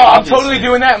Leviathans. Well, I'm totally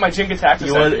doing that in my Jink Attack.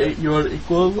 You want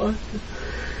Equal?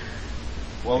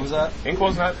 What was that?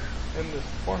 Inkwell's not in the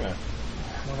format.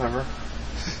 Whatever.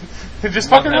 Just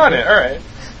fucking run it. Alright.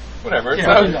 Whatever.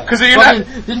 Yeah, because you're not...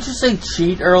 Didn't you say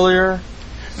cheat earlier?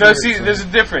 No, see, there's a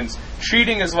difference.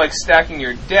 Cheating is like stacking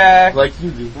your deck, like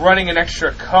you do. Running an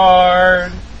extra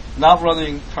card. Not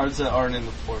running cards that aren't in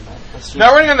the format.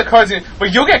 Not running on the cards,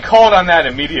 but you'll get called on that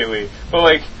immediately. But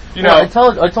like, you know, I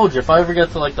told you if I ever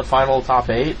get to like the final top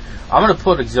 8, I'm gonna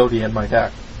put Exodia in my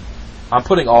deck. I'm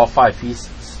putting all 5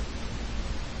 pieces,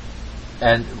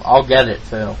 and I'll get it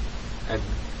too.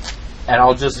 And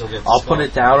I'll put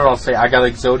it down, and I'll say I got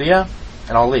Exodia,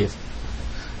 and I'll leave.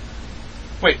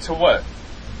 Wait, so what?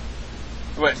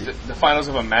 What, the finals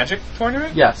of a Magic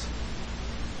tournament? Yes.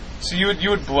 So you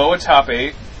would blow a top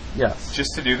 8? Yes.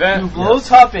 Just to do that? You blow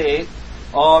top 8. You'd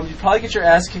probably get your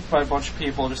ass kicked by a bunch of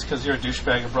people just because you're a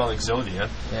douchebag and brought Exodia.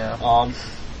 Yeah.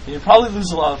 You'd probably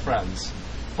lose a lot of friends.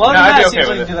 Well, I'd be seems okay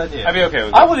like with a good idea. I'd be okay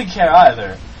with it. I wouldn't care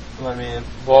either. I mean,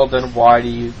 well, then why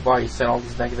you say all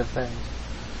these negative things?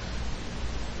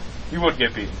 You would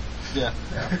get beaten. Yeah.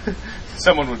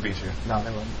 Someone would beat you. No, they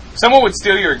wouldn't. Someone would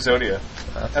steal your Exodia.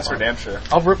 That's for fine. damn sure.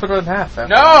 I'll rip it in half.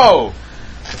 No!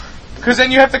 Because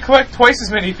then you have to collect twice as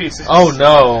many pieces. Oh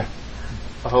no.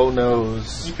 Oh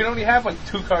noes. You can only have like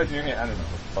 2 cards in your hand. I don't know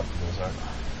what the fuck the rules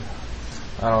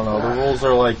are. I don't know. The rules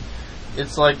are like,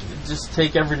 it's like just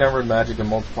take every number in Magic and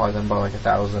multiply them by like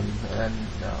 1,000, and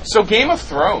So Game of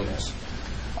Thrones.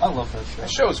 I love that show. That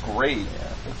show's great.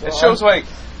 Yeah. That show's like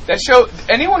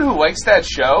anyone who likes that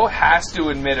show has to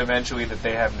admit eventually that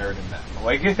they have nerd in them.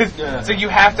 Like it's like you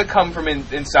have to come from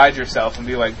inside yourself and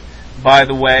be like, by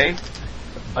the way,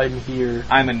 I'm here.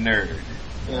 I'm a nerd.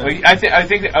 Yeah. Like, I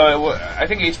think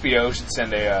HBO should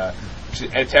send to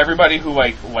everybody who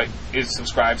like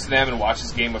subscribes to them and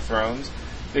watches Game of Thrones.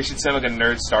 They should send like a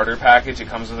nerd starter package. It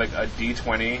comes with like a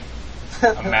D20,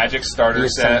 a Magic starter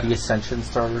set, the Ascension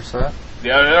starter set.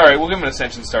 Yeah, all right, we'll give them an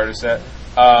Ascension starter set.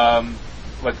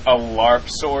 Like a LARP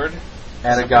sword.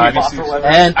 And a guy.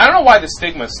 And I don't know why the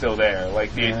stigma's still there.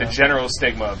 Like the general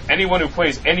stigma of anyone who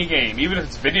plays any game, even if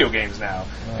it's video games now,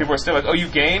 people are still like, "Oh, you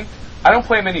game? I don't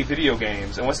play many video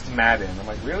games unless it's Madden." I'm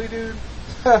like, "Really, dude?"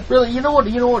 Really? You know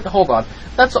what? Hold on.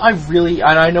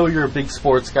 I know you're a big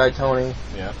sports guy, Tony.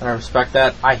 Yeah. And I respect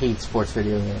that. I hate sports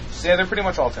video games. Yeah, they're pretty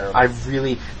much all terrible.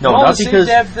 Not because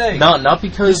not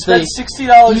because they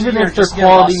 $60 even if their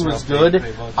quality was good.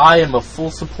 I am a full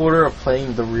supporter of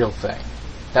playing the real thing.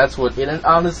 That's what it. And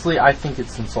honestly, I think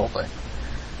it's insulting.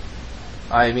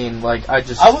 I mean, like I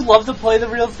would love to play the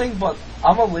real thing, but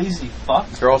I'm a lazy fuck.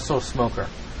 You're also a smoker.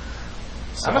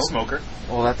 So? I'm a smoker.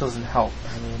 Well, that doesn't help.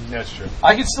 I mean, that's true.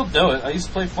 I can still do it. I used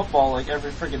to play football like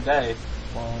every freaking day.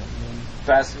 Well, I mean,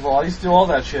 basketball. I used to do all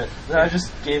that shit. Then I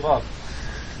just gave up.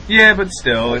 Yeah, but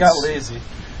still, I got lazy.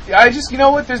 I just, you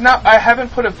know what? I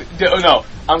haven't put no,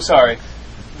 I'm sorry.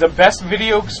 The best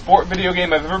sport video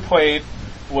game I've ever played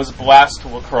was Blast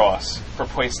Lacrosse for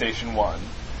PlayStation 1.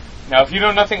 Now, if you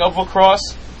know nothing of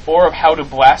lacrosse or of how to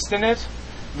blast in it,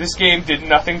 this game did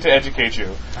nothing to educate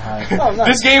you. Oh, nice.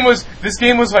 This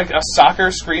game was like a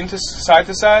soccer screen to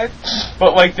side,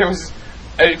 but like there was.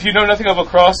 If you know nothing of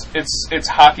lacrosse, it's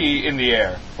hockey in the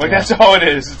air. Like that's all it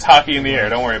is. It's hockey in the air.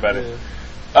 Don't worry about it.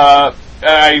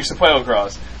 I used to play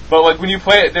lacrosse, but like when you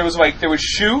play it, there was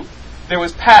shoot, there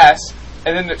was pass,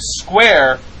 and then the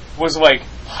square was like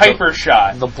hyper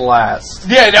shot. The blast.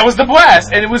 Yeah, that was the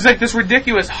blast, and it was like this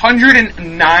ridiculous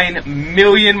 109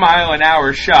 million mile an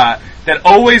hour shot that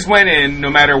always went in, no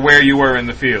matter where you were in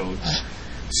the field.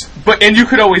 And you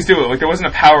could always do it. Like there wasn't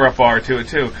a power up bar to it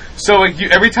too. So like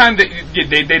every time that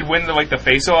they'd win the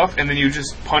face off, and then you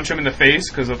just punch them in the face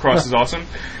because lacrosse is awesome,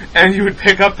 and you would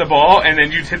pick up the ball, and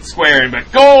then you'd hit square and be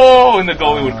like goal, and the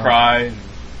goalie would cry.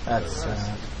 That's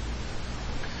sad.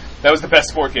 That was the best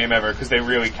sport game ever because they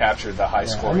really captured the high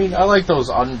score. I mean, I like those.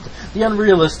 The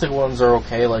unrealistic ones are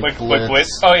okay, like Blitz. Like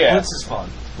Blitz. Oh yeah, Blitz is fun.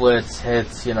 Blitz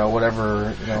hits,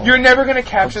 whatever. You're never going to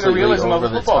capture the realism of a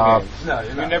football game. No,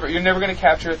 you're not. You're never going to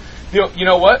capture. You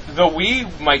know what? The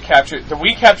Wii might capture. The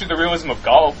Wii captured the realism of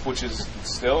golf, which is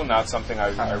still not something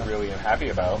I really am happy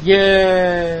about.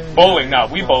 Yeah. Bowling, no,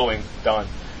 Wii bowling done.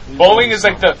 Bowling is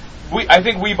like I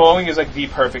think Wii Bowling is like the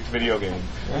perfect video game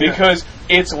because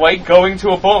it's like going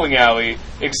to a bowling alley,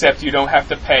 except you don't have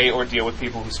to pay or deal with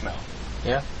people who smell.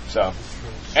 Yeah. So,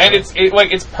 and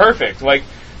it's perfect. Like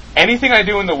anything I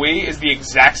do in the Wii is the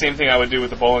exact same thing I would do with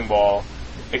the bowling ball,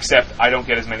 except I don't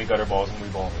get as many gutter balls in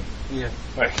Wii Bowling. Yeah.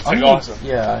 Like it's awesome.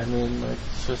 Yeah, I mean, like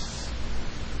it's just.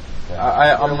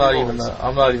 I'm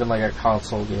not even like a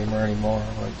console gamer anymore.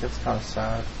 Like it's kind of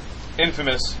sad.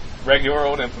 Infamous. Regular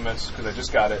old Infamous, because I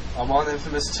just got it. I'm on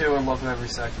Infamous 2 and loving every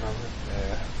second of it.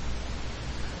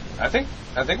 Yeah. I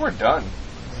think we're done.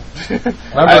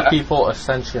 Remember, people,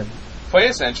 Ascension. Play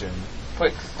Ascension.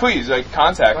 Please,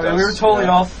 contact us. We were totally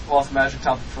off Magic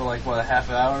topic for a half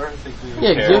an hour. I think we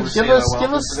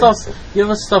give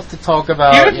us stuff to talk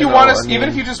about. Even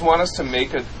if you just want us to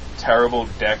make a terrible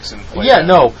decks and play. Yeah,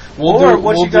 no.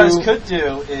 What you guys could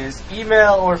do is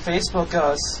email or Facebook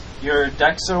us your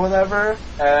decks or whatever,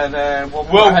 and then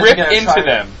we'll rip into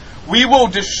them. We will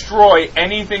destroy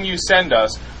anything you send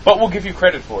us, but we'll give you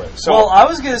credit for it. So, I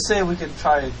was going to say we could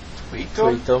try to tweak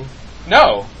them.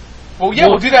 No. Well, yeah,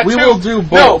 we'll do that too. We will do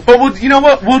both. No, but you know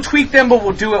what? We'll tweak them, but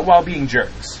we'll do it while being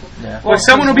jerks. Yeah. Like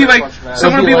someone will be like,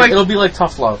 it'll be like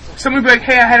Tough Love. Someone will be like,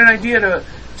 hey, I had an idea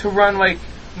to run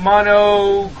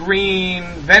mono green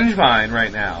Vengevine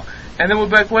right now, and then we'll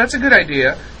be like, well, that's a good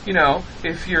idea.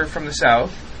 If you're from the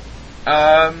South.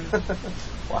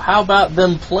 Well, how about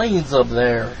them planes up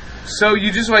there? So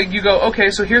you just you go, okay,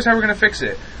 so here's how we're going to fix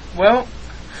it. Well,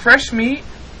 fresh meat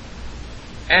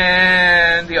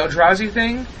and the Eldrazi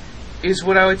thing is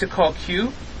what I like to call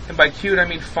cute. And by cute, I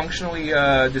mean functionally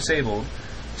disabled.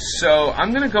 So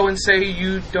I'm going to go and say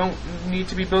you don't need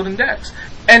to be building decks.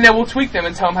 And then we'll tweak them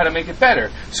and tell them how to make it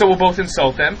better. So we'll both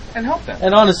insult them and help them.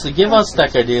 And honestly, give us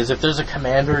deck ideas. If there's a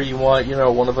commander you want,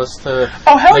 one of us to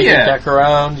make a deck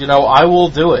around, I will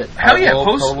do it. Hell yeah,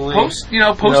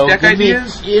 post deck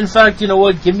ideas. In fact, you know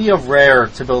what? Give me a rare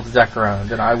to build a deck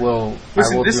around, and I will.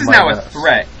 Listen, this is now a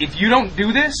threat. If you don't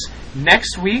do this,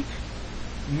 next week,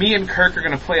 me and Kirk are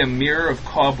going to play a Mirror of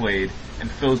Clawblade, and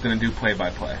Phil's going to do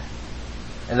play-by-play.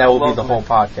 And that will be the whole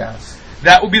podcast.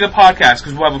 That will be the podcast,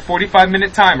 because we'll have a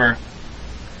 45-minute timer,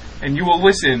 and you will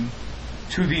listen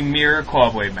to the Mirror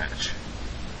Clawblade match.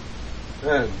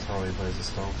 And Tommy plays a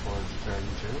Stoneforge turn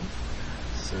 2.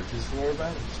 Searches for a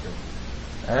battle script.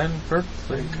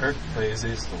 And Kirk plays a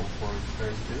Stoneforge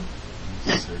turn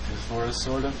 2. Searches for a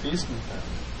Sword of Feastman.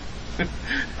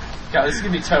 God, this is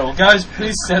going to be terrible. Guys,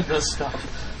 please send us stuff.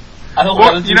 I don't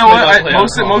want to do you know what?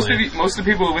 Most of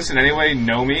the people who listen anyway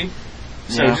know me.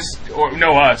 So or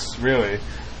know us, really.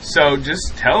 So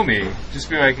just tell me. Just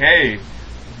be like, hey,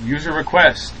 user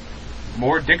request.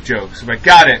 More dick jokes. Like,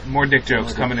 got it. More dick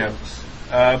jokes coming in.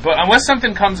 But unless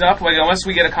something comes up, unless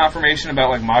we get a confirmation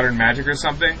about, Modern Magic or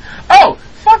something. Oh,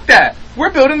 fuck that.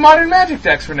 We're building Modern Magic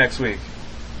decks for next week.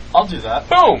 I'll do that.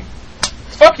 Boom.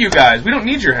 Fuck you guys. We don't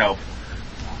need your help.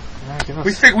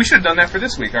 We should have done that for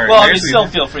this week. All right, well, still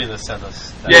feel free to send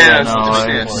us.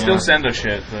 Still send us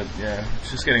shit, but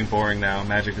it's just getting boring now.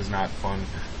 Magic is not fun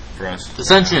for us.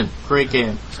 Ascension, great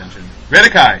game. Ascension.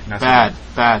 Redekai, not bad, so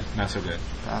good. Bad. Not so good.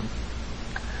 Bad.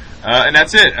 And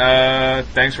that's it.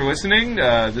 Thanks for listening.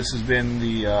 This has been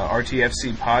the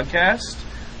RTFC podcast.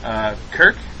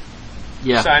 Kirk,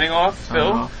 signing off.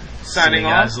 Signing See you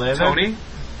off, guys later. Tony.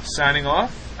 Signing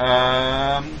off.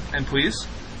 And please,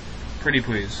 pretty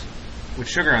please, with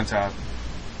sugar on top.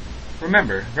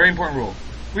 Remember, very important rule: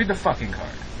 read the fucking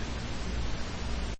card.